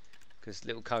feed because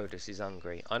little Codus is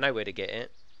hungry. I know where to get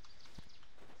it.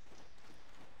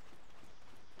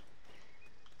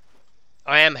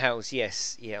 I am Hells,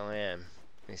 yes. Yeah, I am.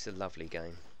 It's a lovely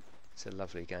game. It's a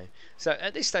lovely game. So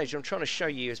at this stage I'm trying to show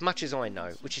you as much as I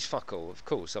know, which is fuck all. Of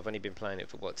course, I've only been playing it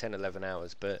for what, 10, 11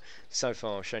 hours, but so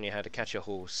far I've shown you how to catch a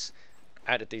horse,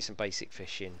 how to do some basic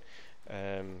fishing.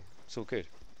 It's all good.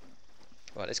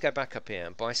 Right, let's go back up here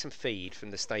and buy some feed from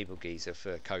the stable geezer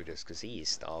for Codus, because he is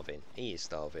starving. He is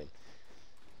starving.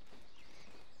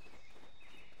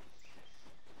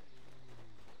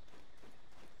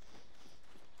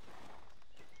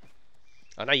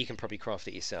 I know you can probably craft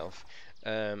it yourself.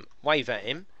 Wave at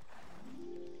him.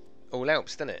 All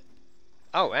helps, doesn't it?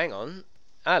 Oh, hang on.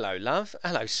 Hello, love.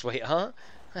 Hello, sweetheart.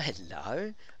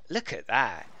 Hello. Look at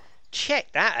that.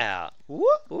 Check that out. Woo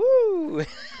woo.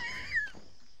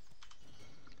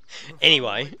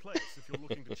 Anyway.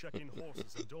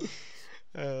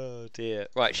 Oh dear.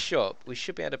 Right, shop. We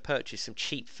should be able to purchase some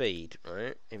cheap feed.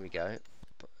 Right, here we go.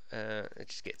 Let's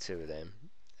just get 2 of them.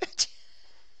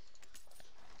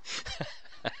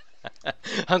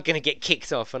 I'm gonna get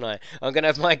kicked off, aren't I? I'm gonna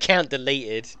have my account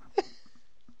deleted.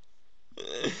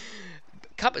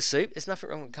 Cup of soup. There's nothing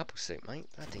wrong with cup of soup, mate.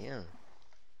 Bloody hell.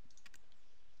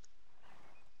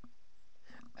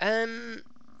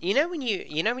 You know when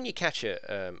you catch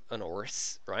an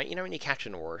horse, right? You know when you catch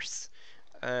an horse.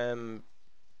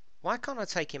 Why can't I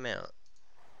take him out?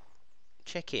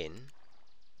 Check in.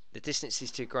 The distance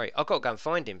is too great. I've got to go and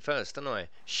find him first, don't I?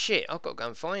 Shit, I've got to go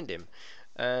and find him.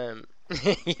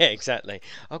 Yeah, exactly.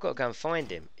 I've got to go and find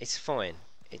him. It's fine.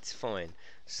 It's fine.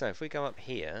 So if we go up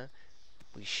here,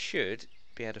 we should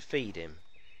be able to feed him.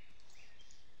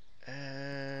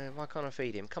 Why can't I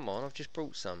feed him? Come on, I've just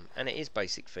brought some. And it is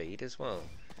basic feed as well.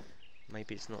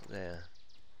 Maybe it's not there.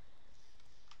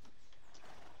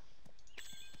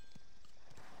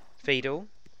 Feed all.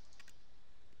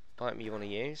 Item you want to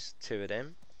use. 2 of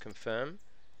them. Confirm.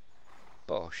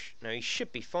 Bosh. Now he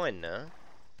should be fine now.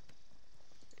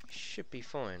 He should be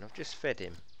fine. I've just fed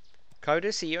him.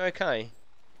 Codus, are you okay?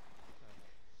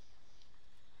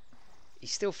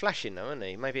 He's still flashing though, isn't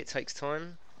he? Maybe it takes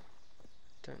time.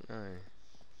 Don't know.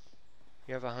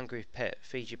 You have a hungry pet.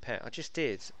 Feed your pet. I just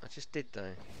did. I just did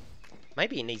though.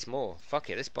 Maybe he needs more. Fuck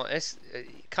it. Let's buy.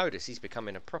 Codus, he's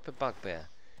becoming a proper bugbear.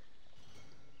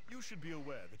 You should be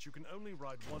aware that you can only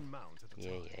ride 1 mount at a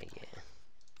time. Yeah.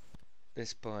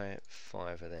 Let's buy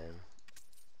 5 of them.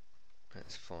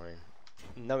 That's fine.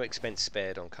 No expense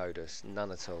spared on Codus.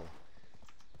 None at all.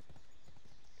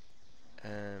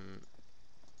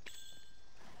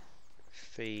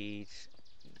 Feed.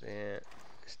 There.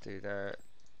 Let's do that.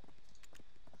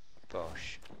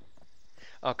 Bosh.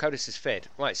 Oh, Codus is fed.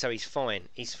 Right, so he's fine.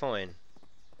 He's fine.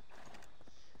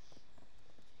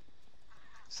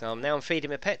 So now I'm feeding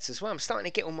my pets as well. I'm starting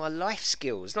to get all my life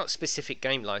skills. Not specific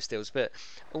game life skills, but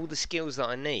all the skills that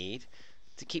I need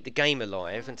to keep the game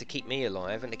alive and to keep me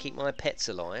alive and to keep my pets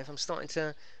alive. I'm starting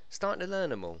to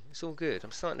learn them all. It's all good.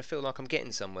 I'm starting to feel like I'm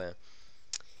getting somewhere.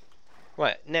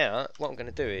 Right, now what I'm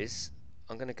going to do is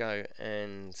I'm going to go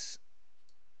and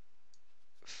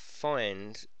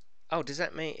find... Oh, does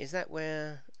that mean... Is that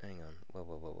where... Hang on.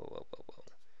 Whoa.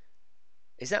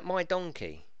 Is that my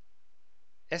donkey?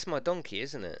 That's my donkey,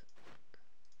 isn't it?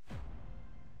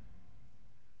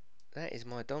 That is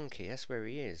my donkey. That's where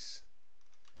he is.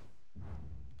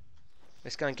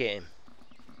 Let's go and get him.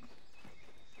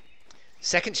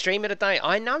 Second stream of the day.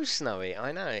 I know, Snowy.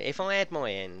 I know. If I add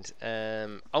my end...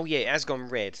 oh, yeah, it has gone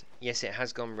red. Yes, it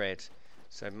has gone red.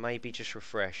 So maybe just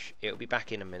refresh. It'll be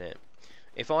back in a minute.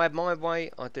 If I had my way,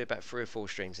 I'd do about 3 or 4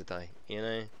 streams a day. You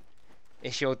know?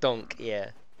 It's your donk,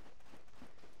 yeah.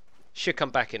 Should come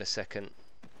back in a second.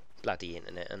 Bloody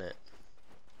internet, innit?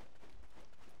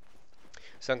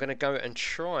 So I'm going to go and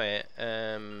try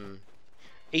it.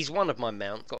 He's one of my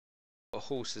mount. Got a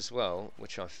horse as well,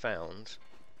 which I found.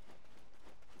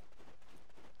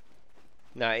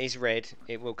 No, it is red.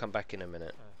 It will come back in a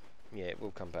minute. Yeah, it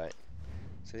will come back.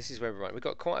 So this is where we're running. We've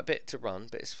got quite a bit to run,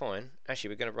 but it's fine. Actually,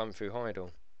 we're going to run through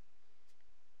Heidel.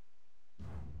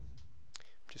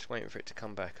 Just waiting for it to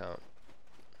come back up.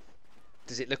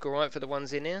 Does it look alright for the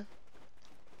ones in here?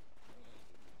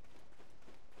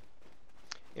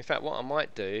 In fact, what I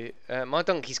might do... my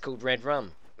donkey's called Red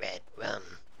Rum. Red Rum.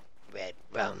 Red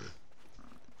Rum.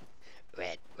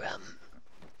 Red Rum.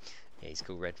 Yeah, he's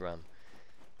called Red Rum.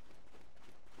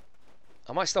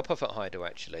 I might stop off at Heidel,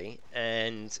 actually.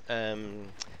 And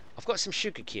I've got some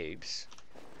sugar cubes.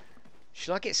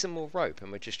 Should I get some more rope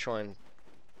and we'll just try and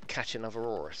catch another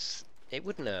horse? It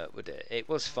wouldn't hurt, would it? It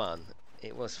was fun.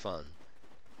 It was fun.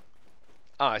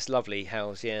 Ah, it's lovely,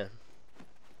 Hells, yeah.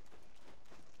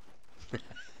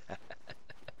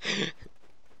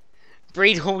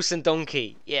 Breed horse and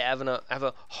donkey. Yeah, have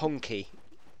a honky.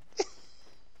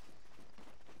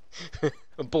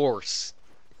 A borse.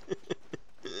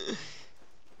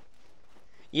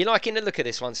 You liking the look of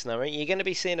this one, Snowy? You're going to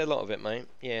be seeing a lot of it, mate.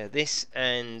 Yeah, this,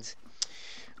 and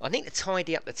I need to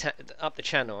tidy up the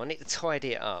channel. I need to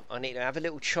tidy it up. I need to have a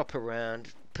little chop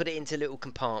around, put it into little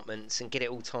compartments, and get it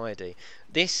all tidy.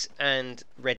 This and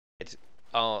Red Dead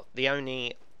are the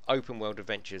only open world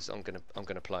adventures I'm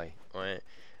gonna play. Right?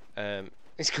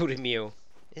 It's called a mule.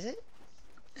 Is it?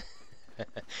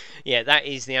 Yeah, that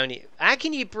is the only. How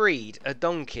can you breed a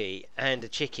donkey and a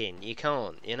chicken? You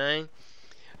can't, you know.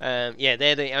 Yeah,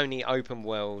 they're the only open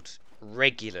world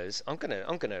regulars. I'm gonna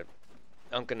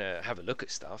have a look at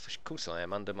stuff. Of course, I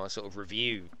am under my sort of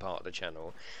review part of the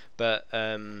channel, but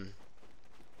oh,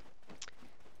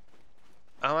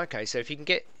 okay. So if you can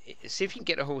get, see if you can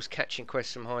get a horse catching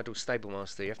quest from Heidel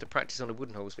Stablemaster. You have to practice on a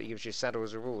wooden horse, but he gives you a saddle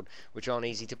as a reward, which aren't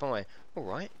easy to buy. All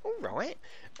right, all right.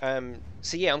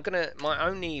 So yeah, my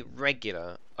only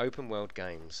regular open world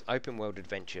games, open world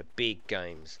adventure, big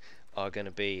games are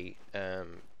gonna be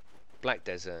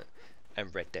Blackdesert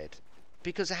and Red Dead.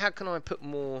 Because how can I put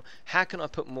more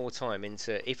time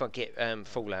into, if I get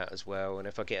Fallout as well, and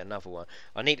if I get another one,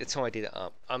 I need to tidy that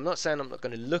up. I'm not saying I'm not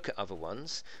going to look at other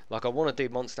ones, like I want to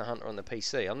do Monster Hunter on the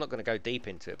PC. I'm not going to go deep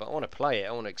into it, but I want to play it,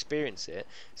 I want to experience it,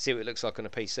 see what it looks like on a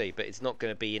PC, but it's not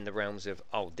going to be in the realms of,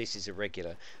 oh, this is a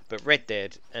regular. But Red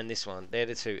Dead and this one, they're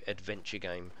the two adventure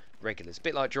game regulars. A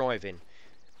bit like driving.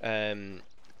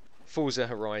 Forza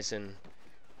Horizon,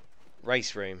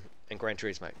 Race Room, and Gran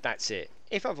Turismo. That's it.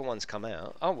 If other ones come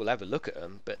out, I will have a look at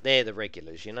them, but they're the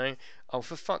regulars, you know. Oh,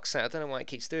 for fuck's sake, I don't know why it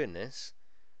keeps doing this.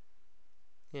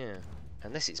 Yeah.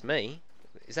 Unless it's me.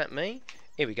 Is that me?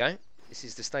 Here we go. This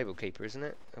is the stable keeper, isn't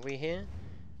it? Are we here?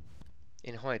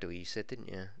 In Heidel, you said, didn't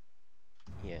you?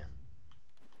 Yeah.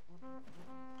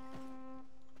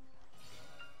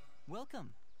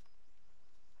 Welcome.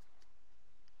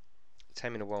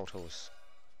 Taming a wild horse.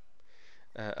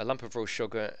 A lump of raw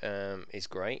sugar is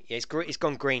great. Yeah, it's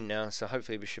gone green now, so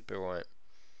hopefully we should be alright.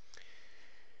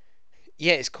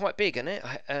 Yeah, it's quite big, isn't it?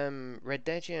 Red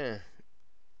Dead, yeah.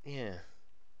 Yeah.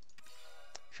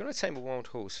 If you want to tame a wild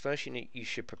horse, first you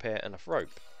should prepare enough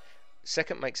rope.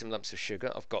 Second, make some lumps of sugar.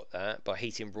 I've got that by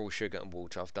heating raw sugar and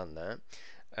water. I've done that.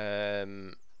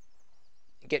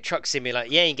 Get Truck Simulator.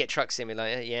 Yeah, you can get Truck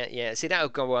Simulator. Yeah, yeah. See, that'll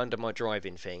go under my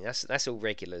driving thing. That's all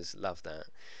regulars. Love that.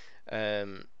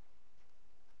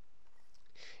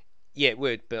 Yeah, it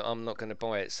would, but I'm not going to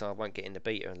buy it, so I won't get in the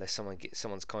beta unless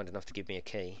someone's kind enough to give me a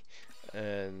key.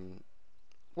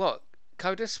 What?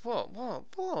 Codus?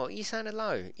 What? You sounded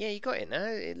low. Yeah, you got it now.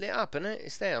 It lit up, innit?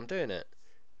 It's there. I'm doing it.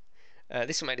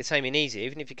 This will make the taming easy.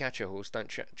 Even if you catch a horse, don't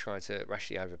try to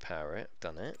rashly overpower it. I've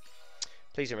done it.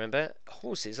 Please remember,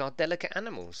 horses are delicate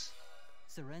animals.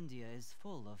 Serendia is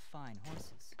full of fine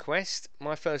horses. Quest,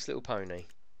 my first little pony.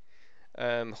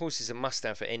 Horses are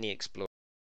must-have for any explorer.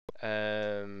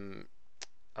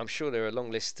 I'm sure there are a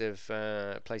long list of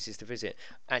places to visit.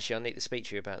 Actually, I need to speak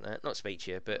to you about that. Not speak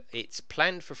to you, but it's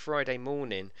planned for Friday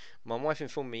morning. My wife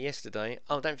informed me yesterday.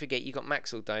 Oh, don't forget, you got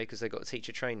Max all day because they got a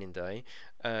teacher training day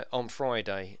on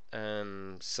Friday.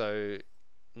 So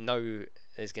no,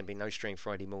 there's going to be no stream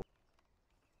Friday morning.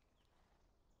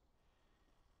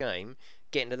 Game,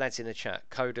 getting the lads in the chat,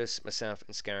 Codus, myself,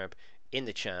 and Scarab in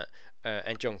the chat.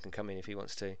 And John can come in if he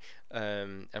wants to,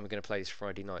 and we're going to play this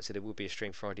Friday night, so there will be a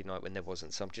stream Friday night when there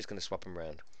wasn't, so I'm just going to swap them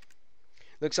around.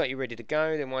 Looks like you're ready to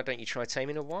go, then why don't you try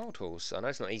taming a wild horse? I know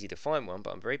it's not easy to find one,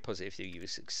 but I'm very positive that you will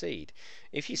succeed.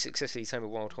 If you successfully tame a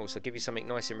wild horse, I'll give you something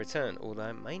nice in return, although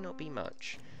it may not be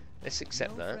much. Let's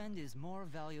accept that. No friend is more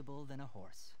valuable than a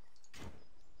horse.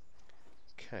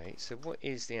 Okay, so what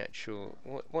is the actual,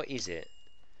 what is it?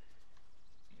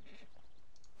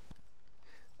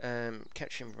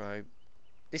 Catching rope.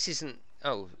 This isn't.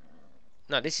 Oh,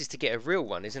 no. This is to get a real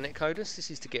one, isn't it, Codus? This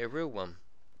is to get a real one.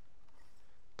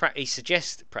 He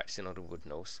suggests practicing on a wooden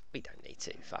horse. We don't need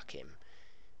to. Fuck him.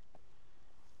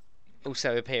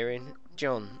 Also appearing,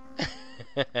 John.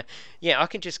 Yeah, I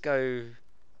can just go.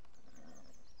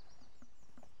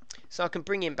 So I can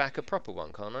bring him back a proper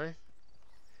one, can't I?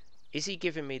 Is he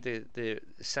giving me the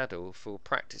saddle for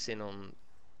practicing on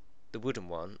the wooden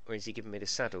one, or is he giving me the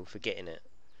saddle for getting it?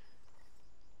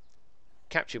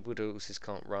 Captured wood horses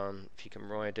can't run if you can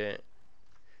ride it.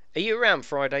 Are you around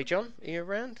Friday, John? Are you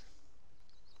around?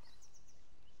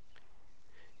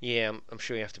 Yeah, I'm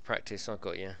sure you have to practice. I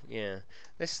got you. Yeah,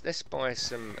 let's buy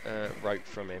some rope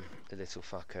from him. The little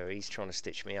fucker. He's trying to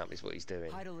stitch me up. Is what he's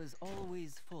doing. Heidel is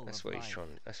always full That's of what life. he's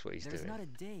trying. That's what he's There's doing. not a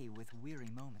day with weary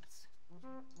moments.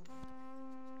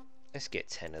 Let's get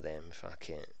 10 of them. Fuck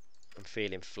it. I'm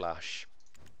feeling flush.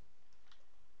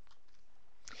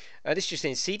 This just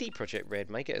in, CD Projekt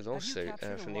Red may get a lawsuit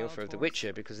from the author of The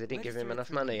Witcher because they didn't give him enough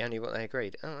money, only what they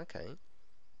agreed. Oh, okay.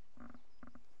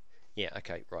 Yeah,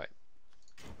 okay, right.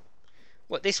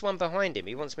 What, this one behind him?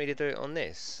 He wants me to do it on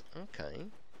this? Okay.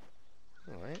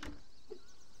 Alright.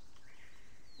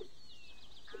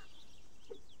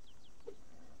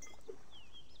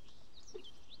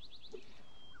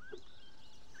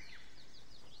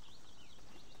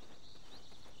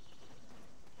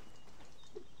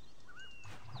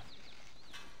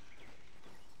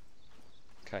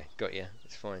 Okay, got you.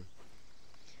 It's fine.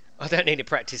 I don't need to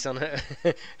practice on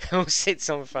it. All sits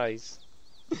on face.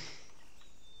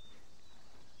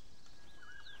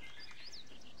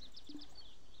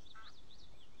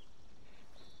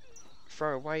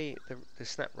 Throw away the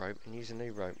snap rope and use a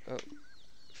new rope. Oh,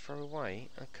 throw away?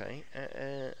 Okay.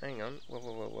 Hang on.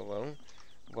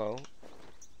 Whoa.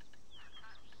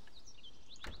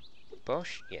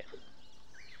 Bosh? Yeah.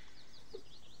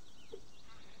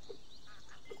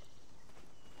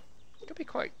 Gotta be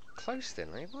quite close then,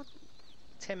 eh? What?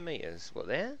 10 metres. What,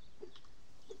 there?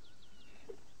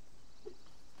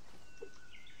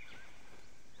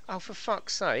 Oh, for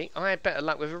fuck's sake. I had better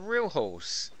luck with a real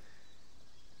horse.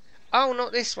 Oh,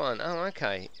 not this one. Oh,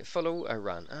 okay. Full auto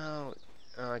run. Oh,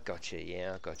 I got you.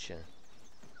 Yeah, I got you.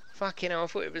 Fucking hell, I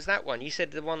thought it was that one. You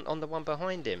said the one on the one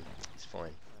behind him. It's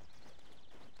fine.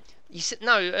 You said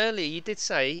no earlier. You did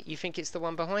say you think it's the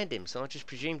one behind him, so I just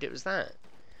presumed it was that.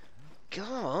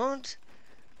 God.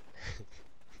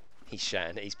 He's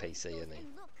shouting at his PC, isn't he?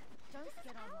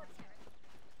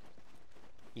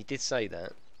 You did say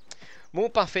that. More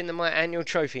buffing than my annual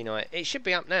trophy night. It should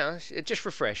be up now. Just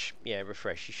refresh. Yeah,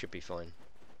 refresh. You should be fine.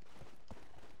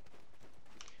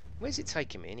 Where's it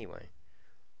taking me anyway?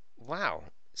 Wow.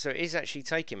 So it is actually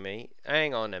taking me.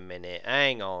 Hang on a minute.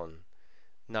 Hang on.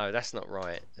 No, that's not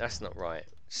right. That's not right.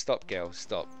 Stop, girl.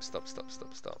 Stop.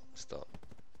 Stop.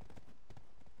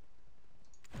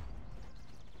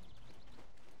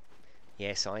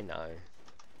 Yes, I know.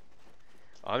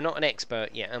 I'm not an expert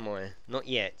yet, am I? Not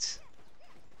yet.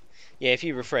 Yeah, if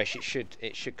you refresh, it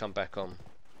should come back on.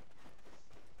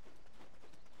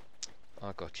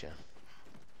 I gotcha.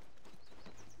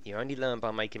 You only learn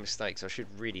by making mistakes. I should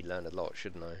really learn a lot,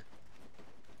 shouldn't I?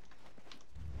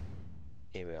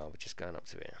 Here we are. We're just going up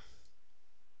to here.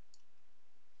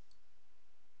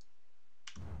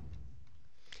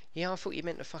 Yeah, I thought you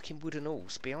meant the fucking wooden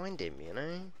horse behind him, you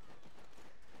know?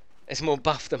 It's more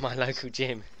buff than my local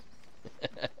gym.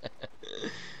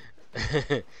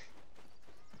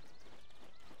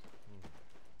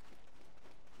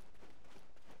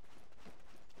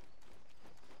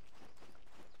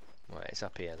 Right, it's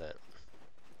up here that.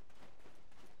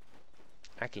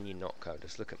 How can you not,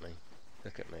 Codus? Look at me.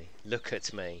 Look at me. Look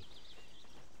at me.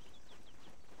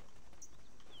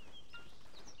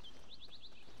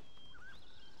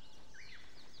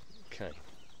 Okay.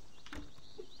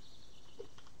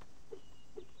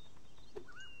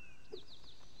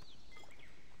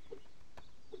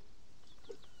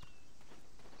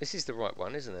 This is the right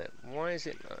one, isn't it? Why is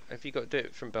it... have you got to do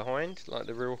it from behind, like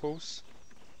the real horse?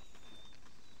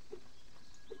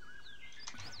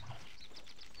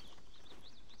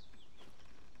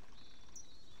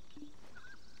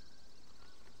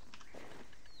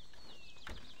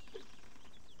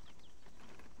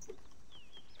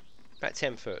 About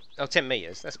 10 foot. Oh, 10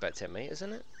 metres. That's about 10 metres,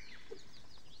 isn't it?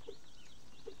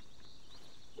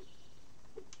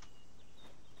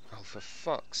 Oh, for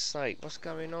fuck's sake. What's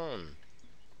going on?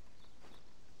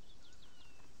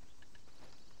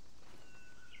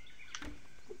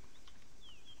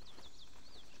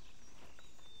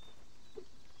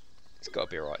 It's got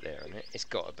to be right there, isn't it? It's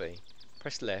got to be.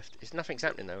 Press left. Nothing's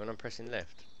happening though when I'm pressing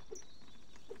left.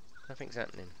 Nothing's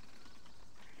happening.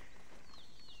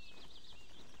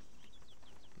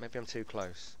 Maybe I'm too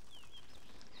close.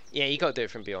 Yeah, you got to do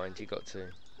it from behind. You got to.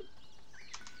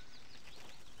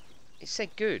 It said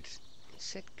good. It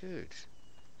said good.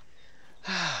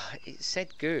 It said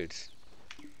good.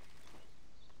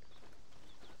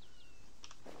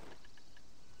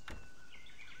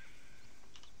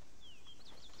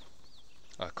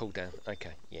 Oh, cooldown.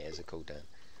 Okay, yeah, there's a cooldown.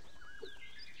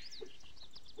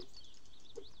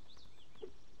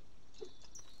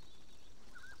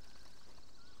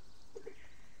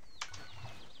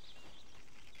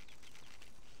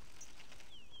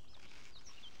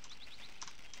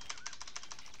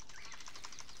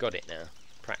 Got it now.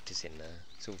 Practicing now.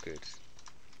 It's all good.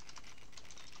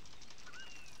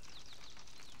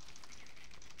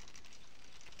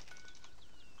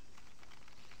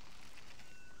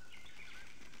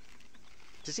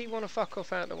 Does he want to fuck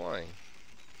off out of the way?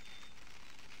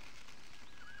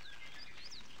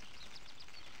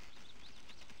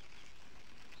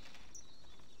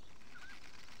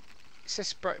 It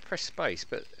says press space,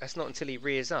 but that's not until he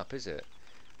rears up, is it?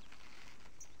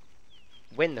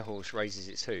 when the horse raises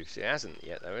its hoofs. It hasn't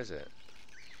yet though, is it?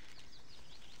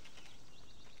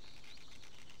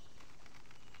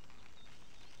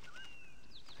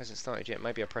 Hasn't started yet.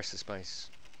 Maybe I press the space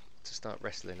to start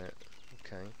wrestling it.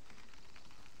 Okay.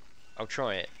 I'll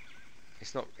try it.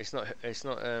 It's not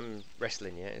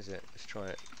wrestling yet, is it? Let's try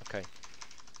it. Okay.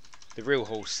 The real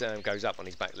horse goes up on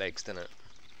his back legs, doesn't it?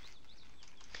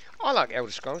 I like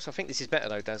Elder Scrolls. I think this is better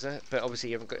though, does it? But obviously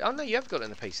you haven't got. Oh no, you have got it on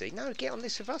the PC. No, get on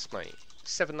this with us, mate.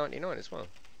 $7.99 as well.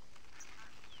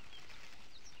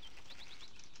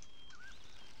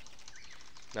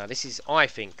 No, this is. I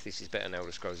think this is better than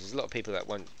Elder Scrolls. There's a lot of people that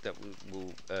will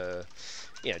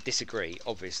you know, disagree,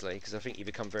 obviously, because I think you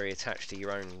become very attached to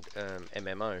your own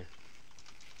MMO.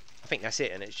 I think that's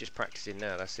it, and it's just practicing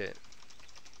now. That's it.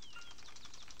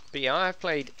 But yeah, I have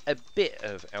played a bit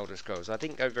of Elder Scrolls. I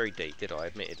didn't go very deep, did I?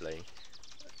 Admittedly.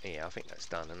 Yeah, I think that's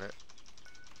done, isn't it?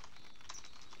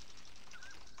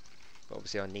 But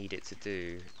obviously, I need it to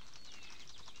do.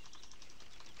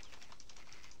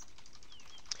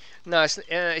 No,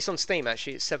 it's on Steam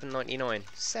actually. It's $7.99.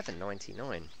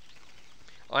 $7.99.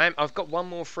 I've got one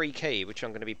more free key, which I'm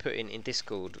going to be putting in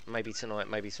Discord. Maybe tonight,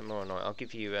 maybe tomorrow night. I'll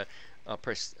give you. I'll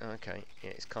press. Okay,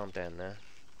 yeah, it's calmed down now.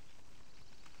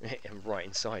 I'm right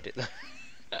inside it.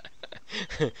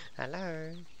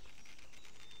 Hello.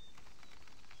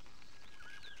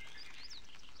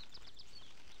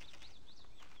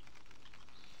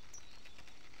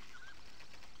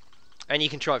 And you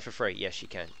can try it for free. Yes, you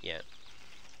can. Yeah.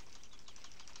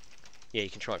 Yeah, you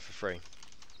can try it for free.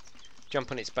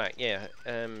 Jump on its back. Yeah.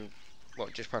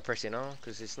 What? Just by pressing R?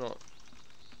 Because it's not.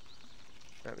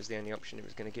 That was the only option it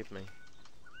was going to give me.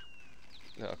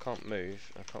 No, I can't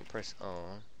move. I can't press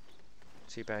R.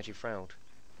 Too bad you failed.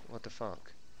 What the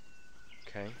fuck?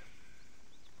 Okay.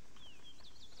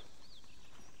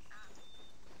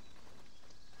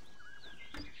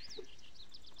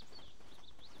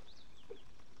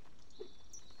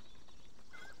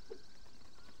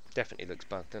 Definitely looks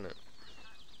bugged, doesn't it?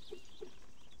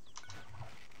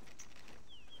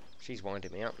 She's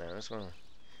winding me up now as well.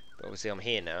 But obviously I'm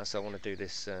here now, so I want to do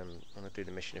this. I want to do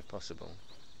the mission if possible.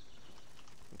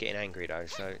 I'm getting angry though,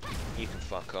 so you can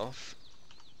fuck off.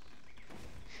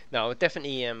 No, I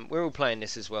definitely. We're all playing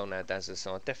this as well now, Dazza.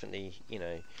 So I definitely, you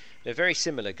know, they're very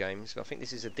similar games, but I think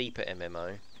this is a deeper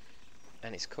MMO,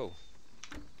 and it's cool.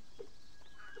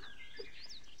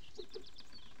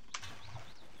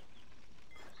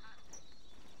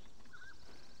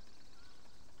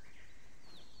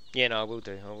 Yeah, no, I will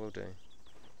do. I will do.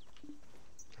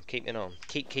 I'm keeping on.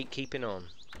 Keeping on.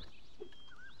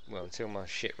 Well, until my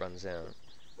shit runs out.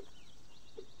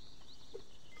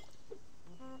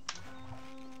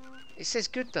 It says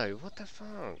good though. What the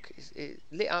fuck? It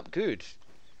lit up good.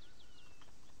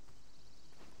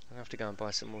 I'll have to go and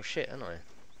buy some more shit, aren't I?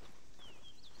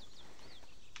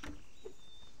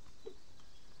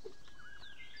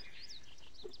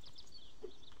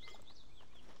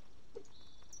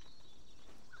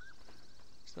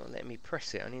 It's not letting me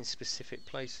press it, only in specific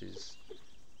places.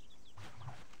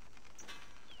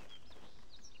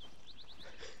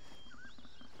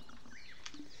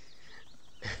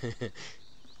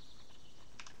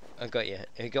 I got you.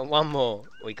 We got one more.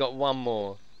 We got one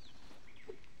more.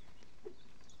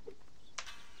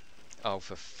 Oh,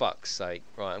 for fuck's sake.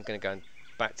 Right, I'm going to go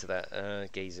back to that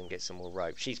geezer and get some more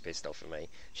rope. She's pissed off at me.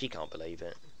 She can't believe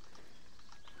it.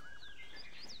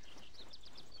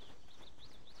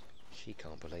 She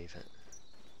can't believe it.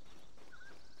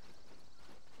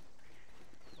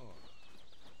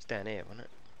 It's down here, wasn't it?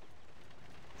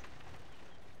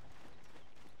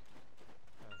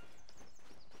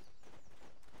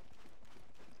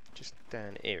 Just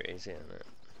down here it is, isn't it?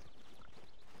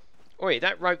 Oi,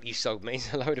 that rope you sold me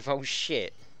is a load of old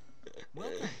shit.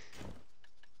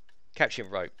 Capture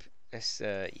rope. Let's,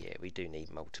 yeah, we do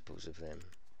need multiples of them.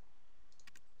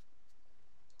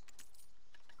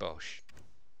 Bosh.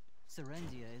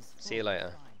 See you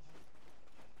later.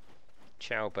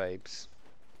 Ciao, babes.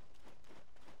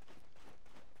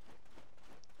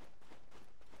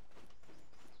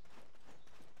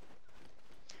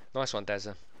 Nice one,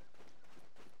 Dazza.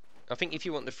 I think if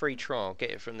you want the free trial, get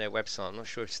it from their website. I'm not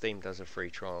sure if Steam does a free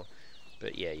trial,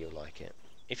 but yeah, you'll like it.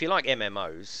 If you like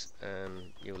MMOs,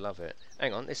 you'll love it.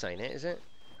 Hang on, this ain't it, is it?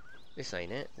 This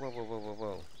ain't it. Whoa, whoa, whoa, whoa,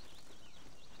 whoa.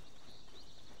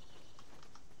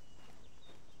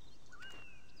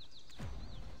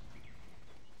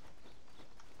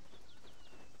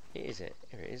 It is it.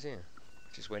 Here it is here.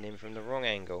 Just went in from the wrong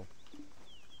angle.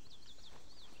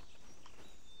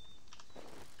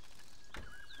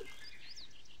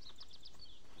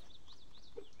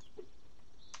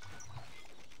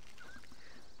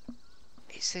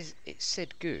 It's it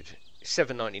said good.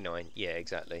 $7.99. Yeah,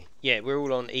 exactly. Yeah, we're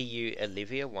all on EU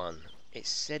Olivia 1. It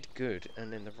said good,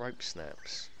 and then the rope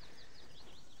snaps.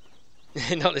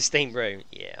 Not the steam room.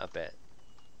 Yeah, I bet.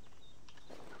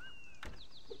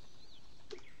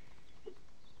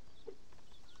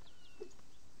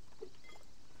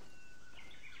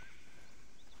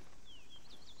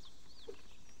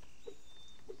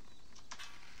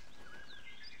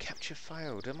 Capture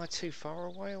failed. Am I too far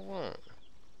away or what?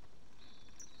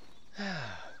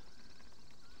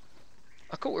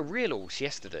 I caught a real horse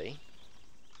yesterday.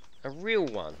 A real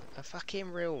one. A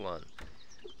fucking real one.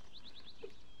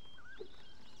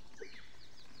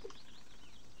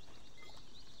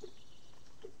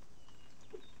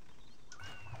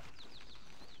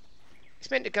 It's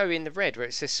meant to go in the red where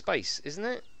it says space, isn't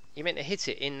it? You're meant to hit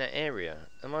it in that area.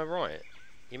 Am I right?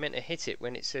 You're meant to hit it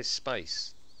when it says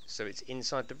space. So it's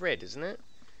inside the red, isn't it?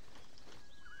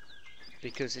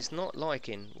 Because it's not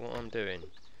liking what I'm doing.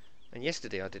 And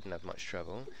yesterday I didn't have much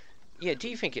trouble. Yeah, do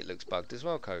you think it looks bugged as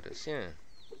well, Codus? Yeah.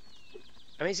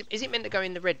 I mean, is it meant to go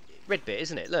in the red bit,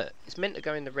 isn't it? Look, it's meant to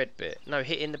go in the red bit. No,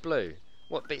 hit in the blue.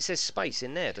 What? But it says space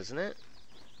in there, doesn't it?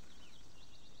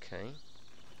 Okay.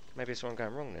 Maybe that's where I'm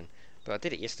going wrong then. But I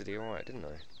did it yesterday alright, didn't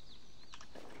I?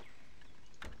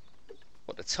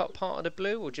 What, the top part of the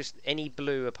blue, or just any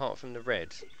blue apart from the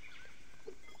red?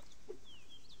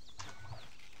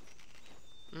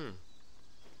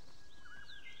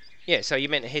 Yeah, so you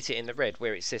meant to hit it in the red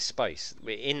where it says space.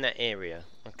 We're in that area.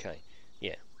 Okay.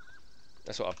 Yeah.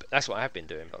 That's what I have been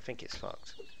doing, but I think it's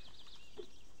fucked.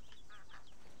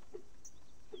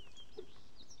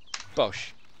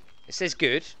 Bosh. It says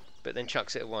good, but then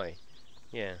chucks it away.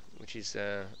 Yeah, which is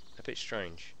a bit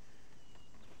strange.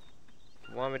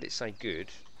 Why would it say good?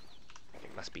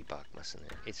 It must be bugged, mustn't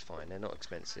it? It's fine, they're not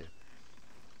expensive.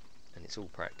 And it's all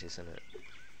practice, isn't it?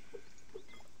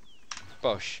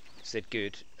 Bosh. It said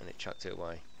good, and it chucked it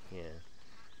away. Yeah.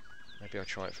 Maybe I'll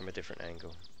try it from a different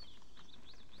angle.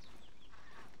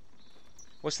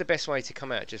 What's the best way to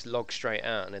come out? Just log straight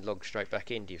out and then log straight back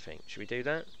in, do you think? Should we do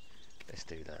that? Let's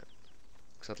do that.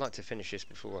 Because I'd like to finish this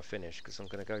before I finish, because I'm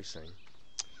going to go soon.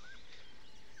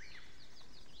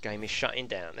 Game is shutting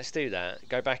down. Let's do that.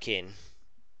 Go back in.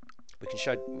 We can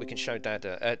show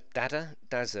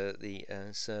Dazza the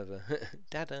server.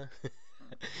 Dada.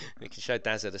 We can show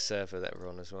Dazza the server that we're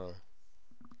on as well.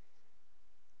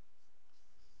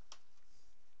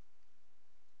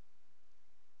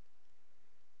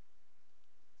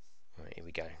 Right, here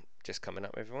we go. Just coming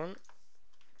up, everyone.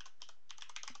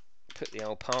 Put the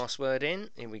old password in.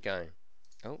 Here we go.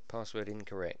 Oh, password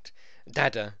incorrect.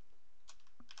 Dada.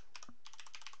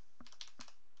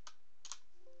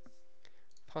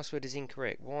 Password is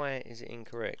incorrect. Why is it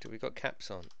incorrect? Have we got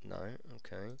caps on? No.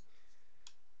 Okay.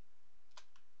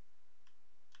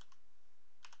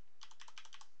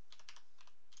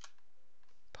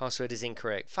 Password is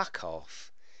incorrect. Fuck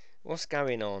off. What's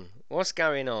going on? What's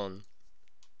going on?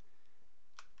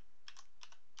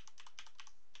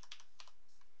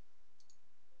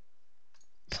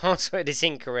 Password is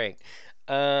incorrect.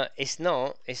 It's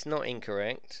not. It's not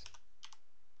incorrect.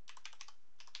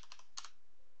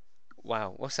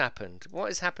 Wow, what's happened? What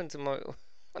has happened to my...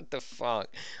 What the fuck?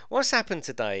 What's happened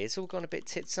today? It's all gone a bit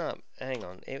tits up. Hang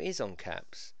on, it is on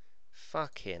caps.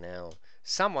 Fucking hell.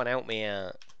 Someone help me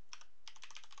out.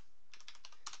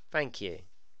 Thank you.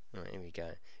 Right, here we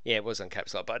go. Yeah, it was on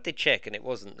caps lock, but I did check and it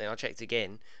wasn't. Then I checked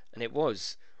again and it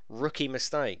was. Rookie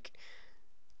mistake.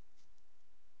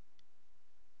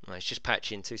 Right, it's just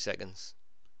patching. 2 seconds.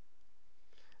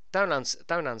 Don't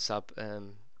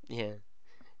unsub. Yeah.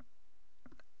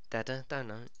 Dada, don't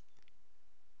know.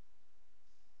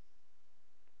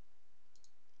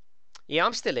 Yeah,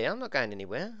 I'm still here. I'm not going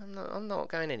anywhere. I'm not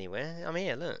going anywhere. I'm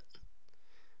here. Look.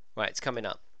 Right, it's coming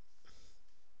up.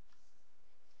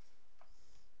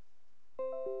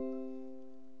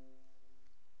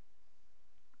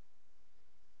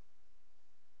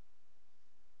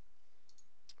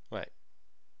 Right.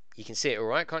 You can see it all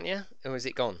right, can't you? Or is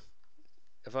it gone?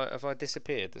 Have I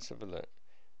disappeared? Let's have a look.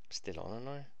 I'm still on, aren't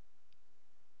I?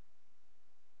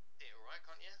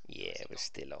 Yeah, we're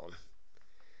still on.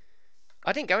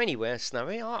 I didn't go anywhere,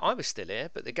 Snowy. I was still here,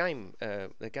 but the game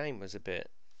was a bit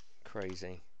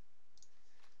crazy.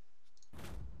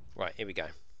 Right, here we go.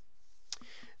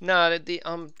 No,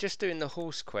 I'm just doing the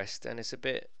horse quest, and it's a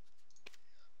bit...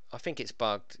 I think it's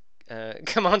bugged.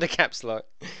 Commander caps lock.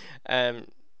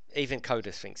 Even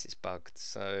Codus thinks it's bugged,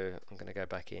 so I'm going to go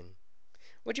back in.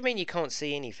 What do you mean you can't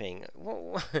see anything?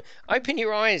 What? Open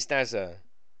your eyes, Dazza.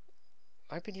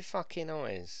 Open your fucking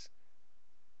eyes.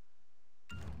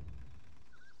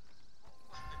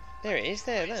 There it is,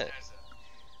 there, look.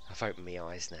 I've opened my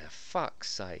eyes now.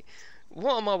 Fuck's sake.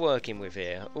 What am I working with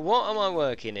here? What am I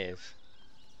working with?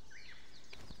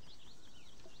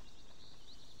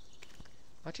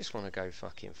 I just want to go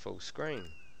fucking full screen.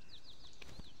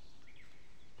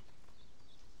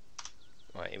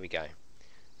 Right, here we go.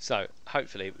 So,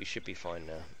 hopefully we should be fine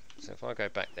now. So if I go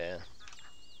back there.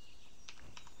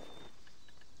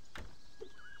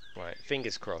 Right,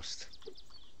 fingers crossed.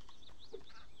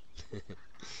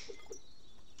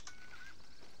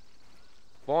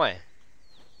 Why?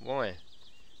 Why?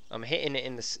 I'm hitting it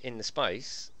in the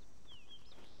space.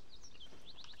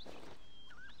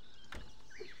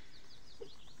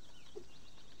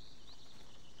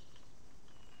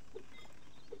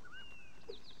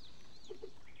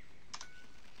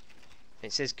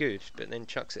 It says good, but then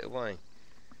chucks it away.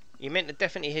 You meant to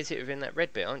definitely hit it within that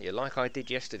red bit, aren't you? Like I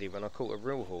did yesterday when I caught a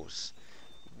real horse.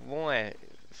 Why?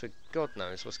 For God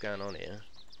knows what's going on here.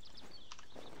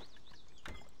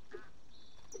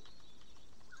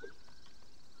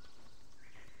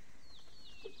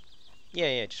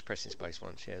 Yeah, just pressing space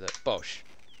once. Yeah, look. Bosh.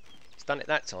 It's done it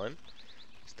that time.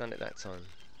 It's done it that time.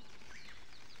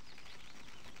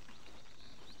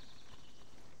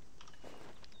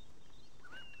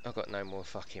 I've got no more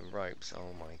fucking ropes.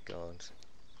 Oh my god.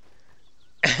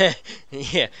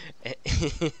 Yeah.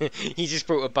 You just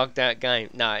brought a bugged out game.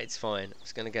 No, it's fine. I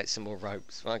was going to get some more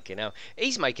ropes. Fucking hell.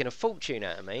 He's making a fortune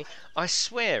out of me. I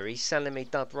swear he's selling me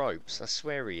dud ropes. I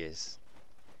swear he is.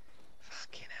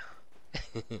 Fucking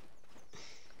hell.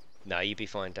 No, you'll be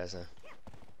fine, Dazza.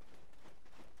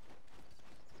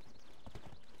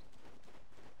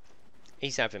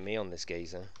 He's having me on this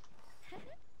geezer.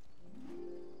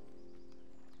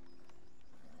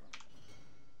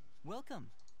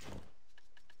 Welcome.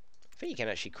 I think you can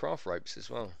actually craft ropes as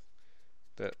well.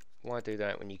 But why do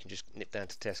that when you can just nip down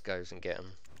to Tesco's and get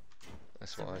them?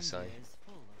 That's what I say.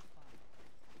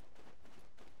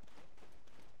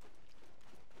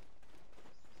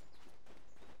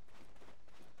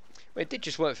 Well, it did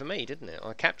just work for me, didn't it?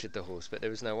 I captured the horse, but there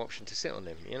was no option to sit on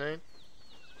him, you know?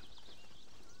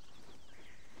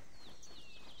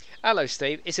 Hello,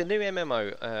 Steve. It's a new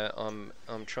MMO.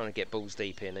 I'm trying to get balls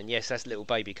deep in, and yes, that's little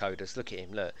baby Codus. Look at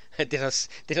him. Look. did I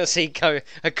see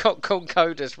a cock called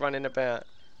Codus running about?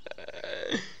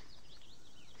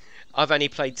 I've only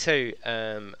played 2,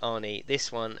 Arnie.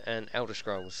 This one and Elder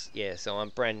Scrolls. Yeah, so I'm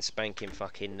brand spanking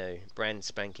fucking new. Brand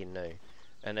spanking new.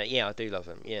 And yeah, I do love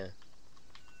them. Yeah.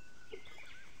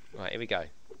 Right, here we go.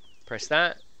 Press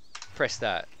that. Press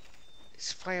that.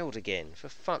 It's failed again. For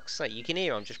fuck's sake. You can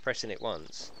hear I'm just pressing it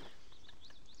once.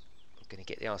 I'm going to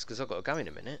get the arse because I've got to go in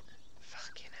a minute.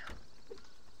 Fucking hell.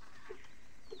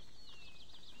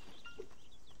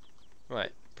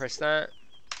 Right, press that.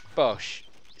 Bosh.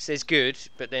 It says good,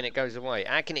 but then it goes away.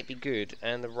 How can it be good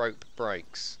and the rope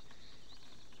breaks?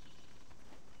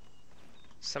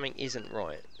 Something isn't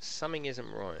right. Something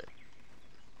isn't right.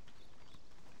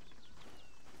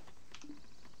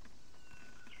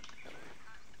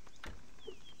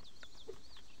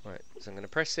 Right, so I'm going to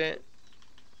press it.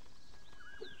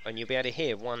 And you'll be able to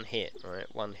hear one hit, alright?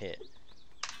 One hit.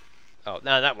 Oh,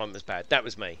 no, that one was bad. That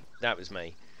was me. That was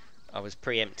me. I was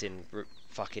preempting,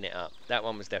 fucking it up. That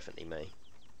one was definitely me.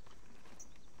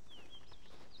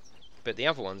 But the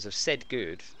other ones have said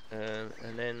good, and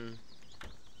then...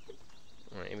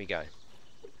 Alright, here we go.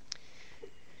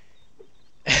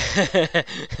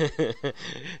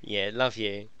 Yeah, love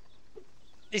you.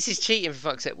 This is cheating, for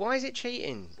fuck's sake. Why is it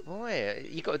cheating? Why?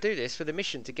 You got to do this for the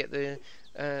mission to get the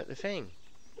thing.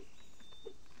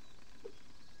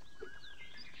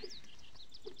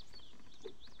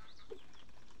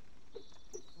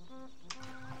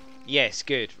 Yes,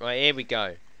 good. Right, here we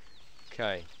go.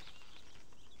 Okay.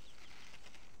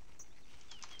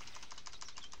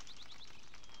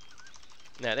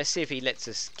 Now, let's see if he lets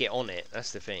us get on it.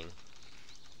 That's the thing.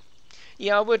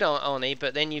 Yeah, I would, Arnie,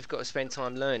 but then you've got to spend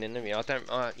time learning, haven't you? I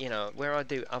don't, you know, where I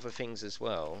do other things as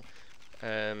well,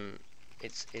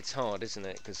 it's hard, isn't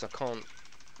it? Because I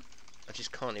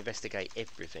just can't investigate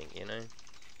everything, you know?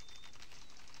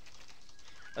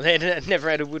 I never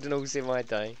had a wooden horse in my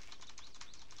day.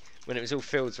 When it was all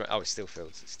fields, right? Oh, it's still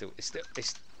fields. It's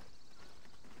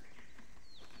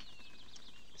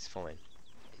fine.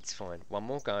 It's fine. One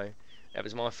more go. That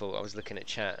was my fault. I was looking at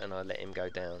chat and I let him go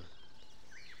down.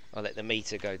 I let the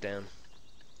meter go down.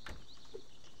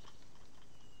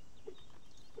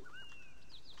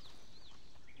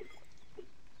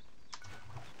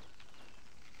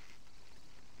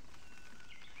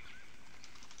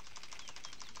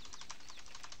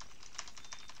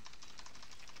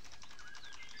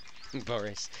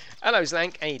 Boris. Hello,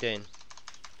 Zlank. How you doing?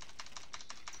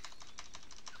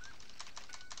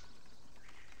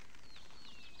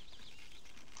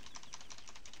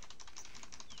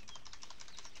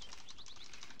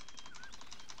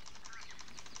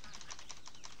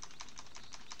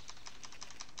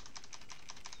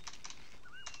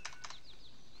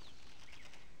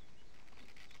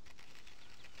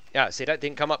 Yeah, see, that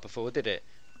didn't come up before, did it?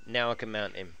 Now I can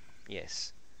mount him.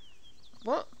 Yes.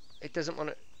 What? It doesn't want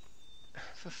to...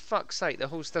 For fuck's sake, the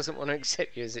horse doesn't want to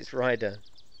accept you as its rider.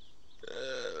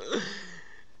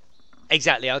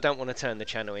 Exactly, I don't want to turn the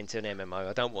channel into an MMO.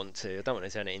 I don't want to. I don't want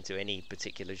to turn it into any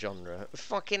particular genre.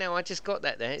 Fucking hell, I just got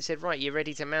that there. It said, right, you're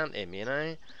ready to mount him, you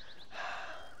know?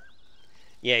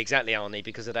 Yeah, exactly, Arnie,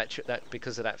 because of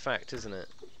that fact, isn't it?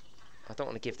 I don't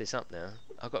want to give this up now.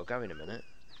 I've got to go in a minute.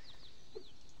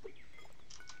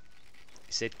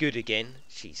 It said good again.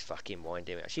 She's fucking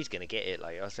winding me. She's going to get it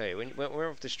later. I'll tell you, when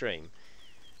we're off the stream.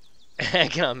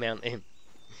 Can I mount him?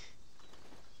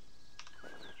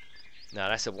 No,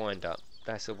 that's a wind up.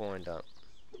 That's a wind up.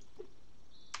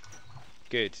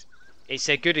 Good. It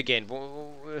said good again.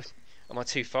 Am I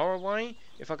too far away?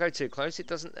 If I go too close, it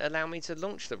doesn't allow me to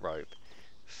launch the rope.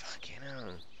 Fucking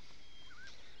hell.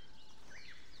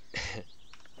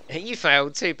 You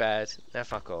failed. Too bad. Now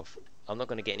fuck off. I'm not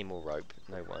going to get any more rope.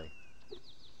 No way.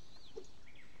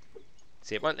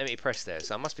 See, it won't let me press there,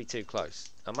 so I must be too close.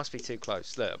 I must be too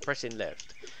close. Look, I'm pressing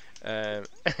left.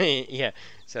 Yeah,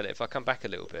 so that if I come back a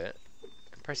little bit, I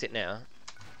can press it now.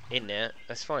 In there,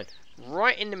 that's fine.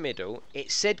 Right in the middle,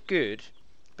 it said good,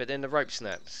 but then the rope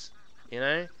snaps. You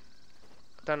know?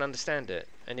 I don't understand it.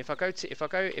 And if I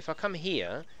come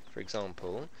here, for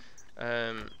example,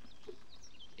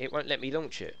 it won't let me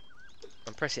launch it.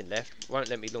 I'm pressing left, won't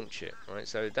let me launch it. Right,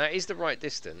 so that is the right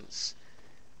distance.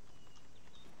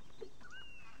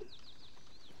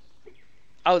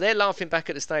 Oh, they're laughing back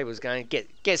at the stables, going,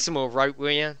 "Get some more rope, will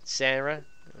you, Sarah?"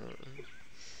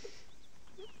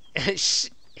 He's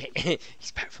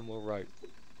back for more rope.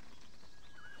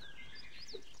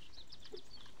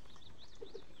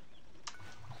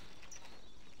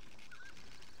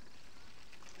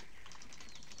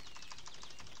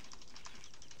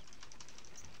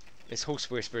 There's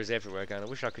horse whisperers everywhere going, I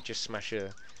wish I could just smash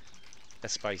a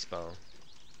space bar.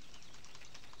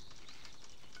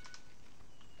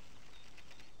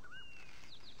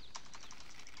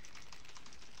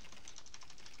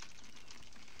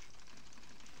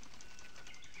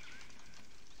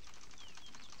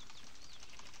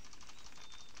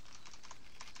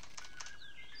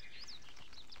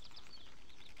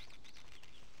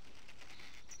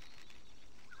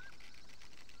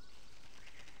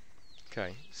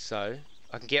 Okay, so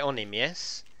I can get on him,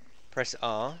 yes. Press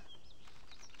R.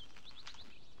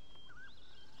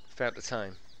 Failed the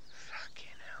time. Fucking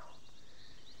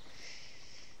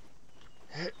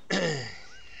hell.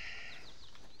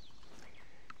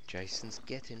 Jason's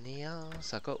getting the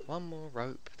arse. I got one more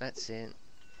rope. That's it.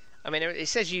 I mean, it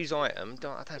says use item. I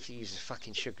don't have to use a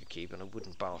fucking sugar cube on a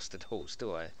wooden bastard horse,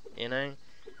 do I? You know?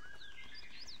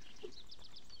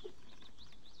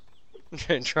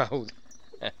 Trolled.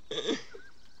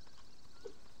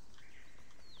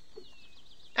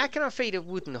 How can I feed a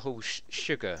wooden horse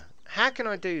sugar? How can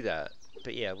I do that?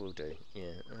 But yeah, I will do.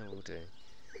 Yeah, I will do.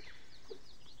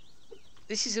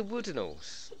 This is a wooden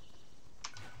horse.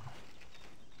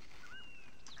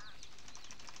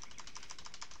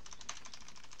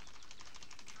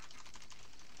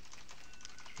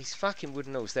 These fucking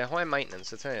wooden horses, they're high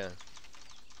maintenance, I tell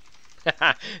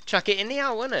you. Chuck it in the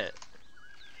hole, isn't it?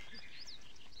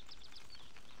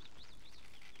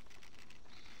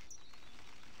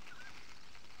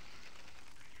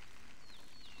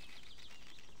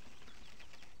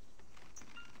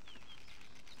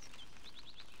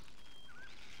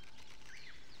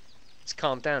 It's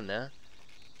calmed down now.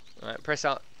 Right, press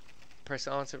R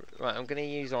to... Right, I'm going to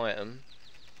use item.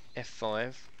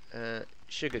 F5.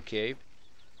 Sugar cube.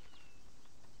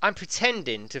 I'm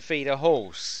pretending to feed a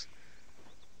horse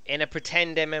in a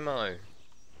pretend MMO.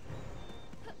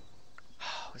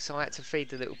 So I had to feed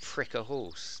the little prick a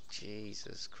horse.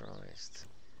 Jesus Christ.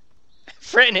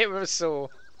 Threaten it with a saw.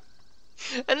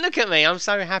 And look at me, I'm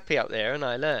so happy up there, and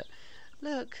I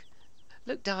look,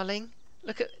 darling.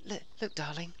 Look,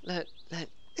 darling. Look.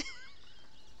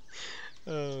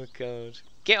 Oh God.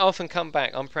 Get off and come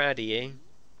back. I'm proud of you.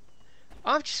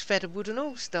 I've just fed a wooden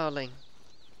horse, darling.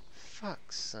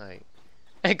 Fuck's sake.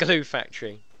 A glue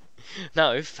factory.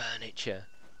 No, furniture.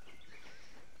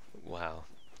 Wow.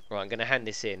 Right, I'm going to hand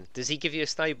this in. Does he give you a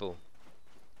stable?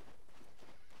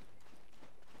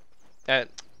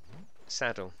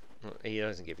 Saddle. He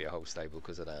doesn't give you a whole stable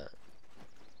because of that.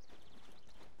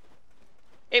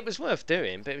 It was worth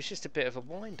doing, but it was just a bit of a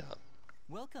wind-up.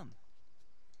 Welcome.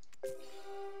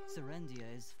 Serendia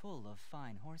is full of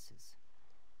fine horses.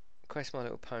 Quest My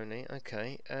Little Pony.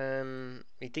 Okay.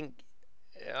 He didn't...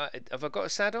 have I got a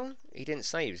saddle? He didn't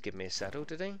say he was giving me a saddle,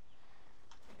 did he?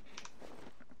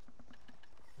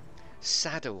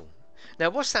 Saddle. Now,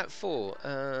 what's that for?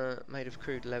 Made of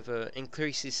crude leather,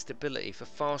 increases stability for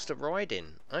faster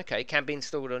riding. Okay, can be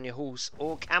installed on your horse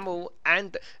or camel,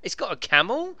 and it's got a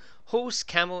camel, horse,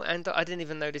 camel, and I didn't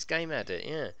even know this game had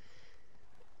it.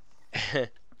 Yeah,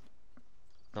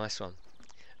 nice one.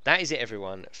 That is it,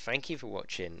 everyone. Thank you for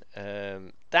watching.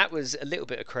 That was a little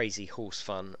bit of crazy horse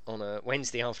fun on a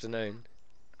Wednesday afternoon.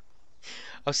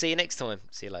 I'll see you next time.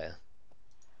 See you later.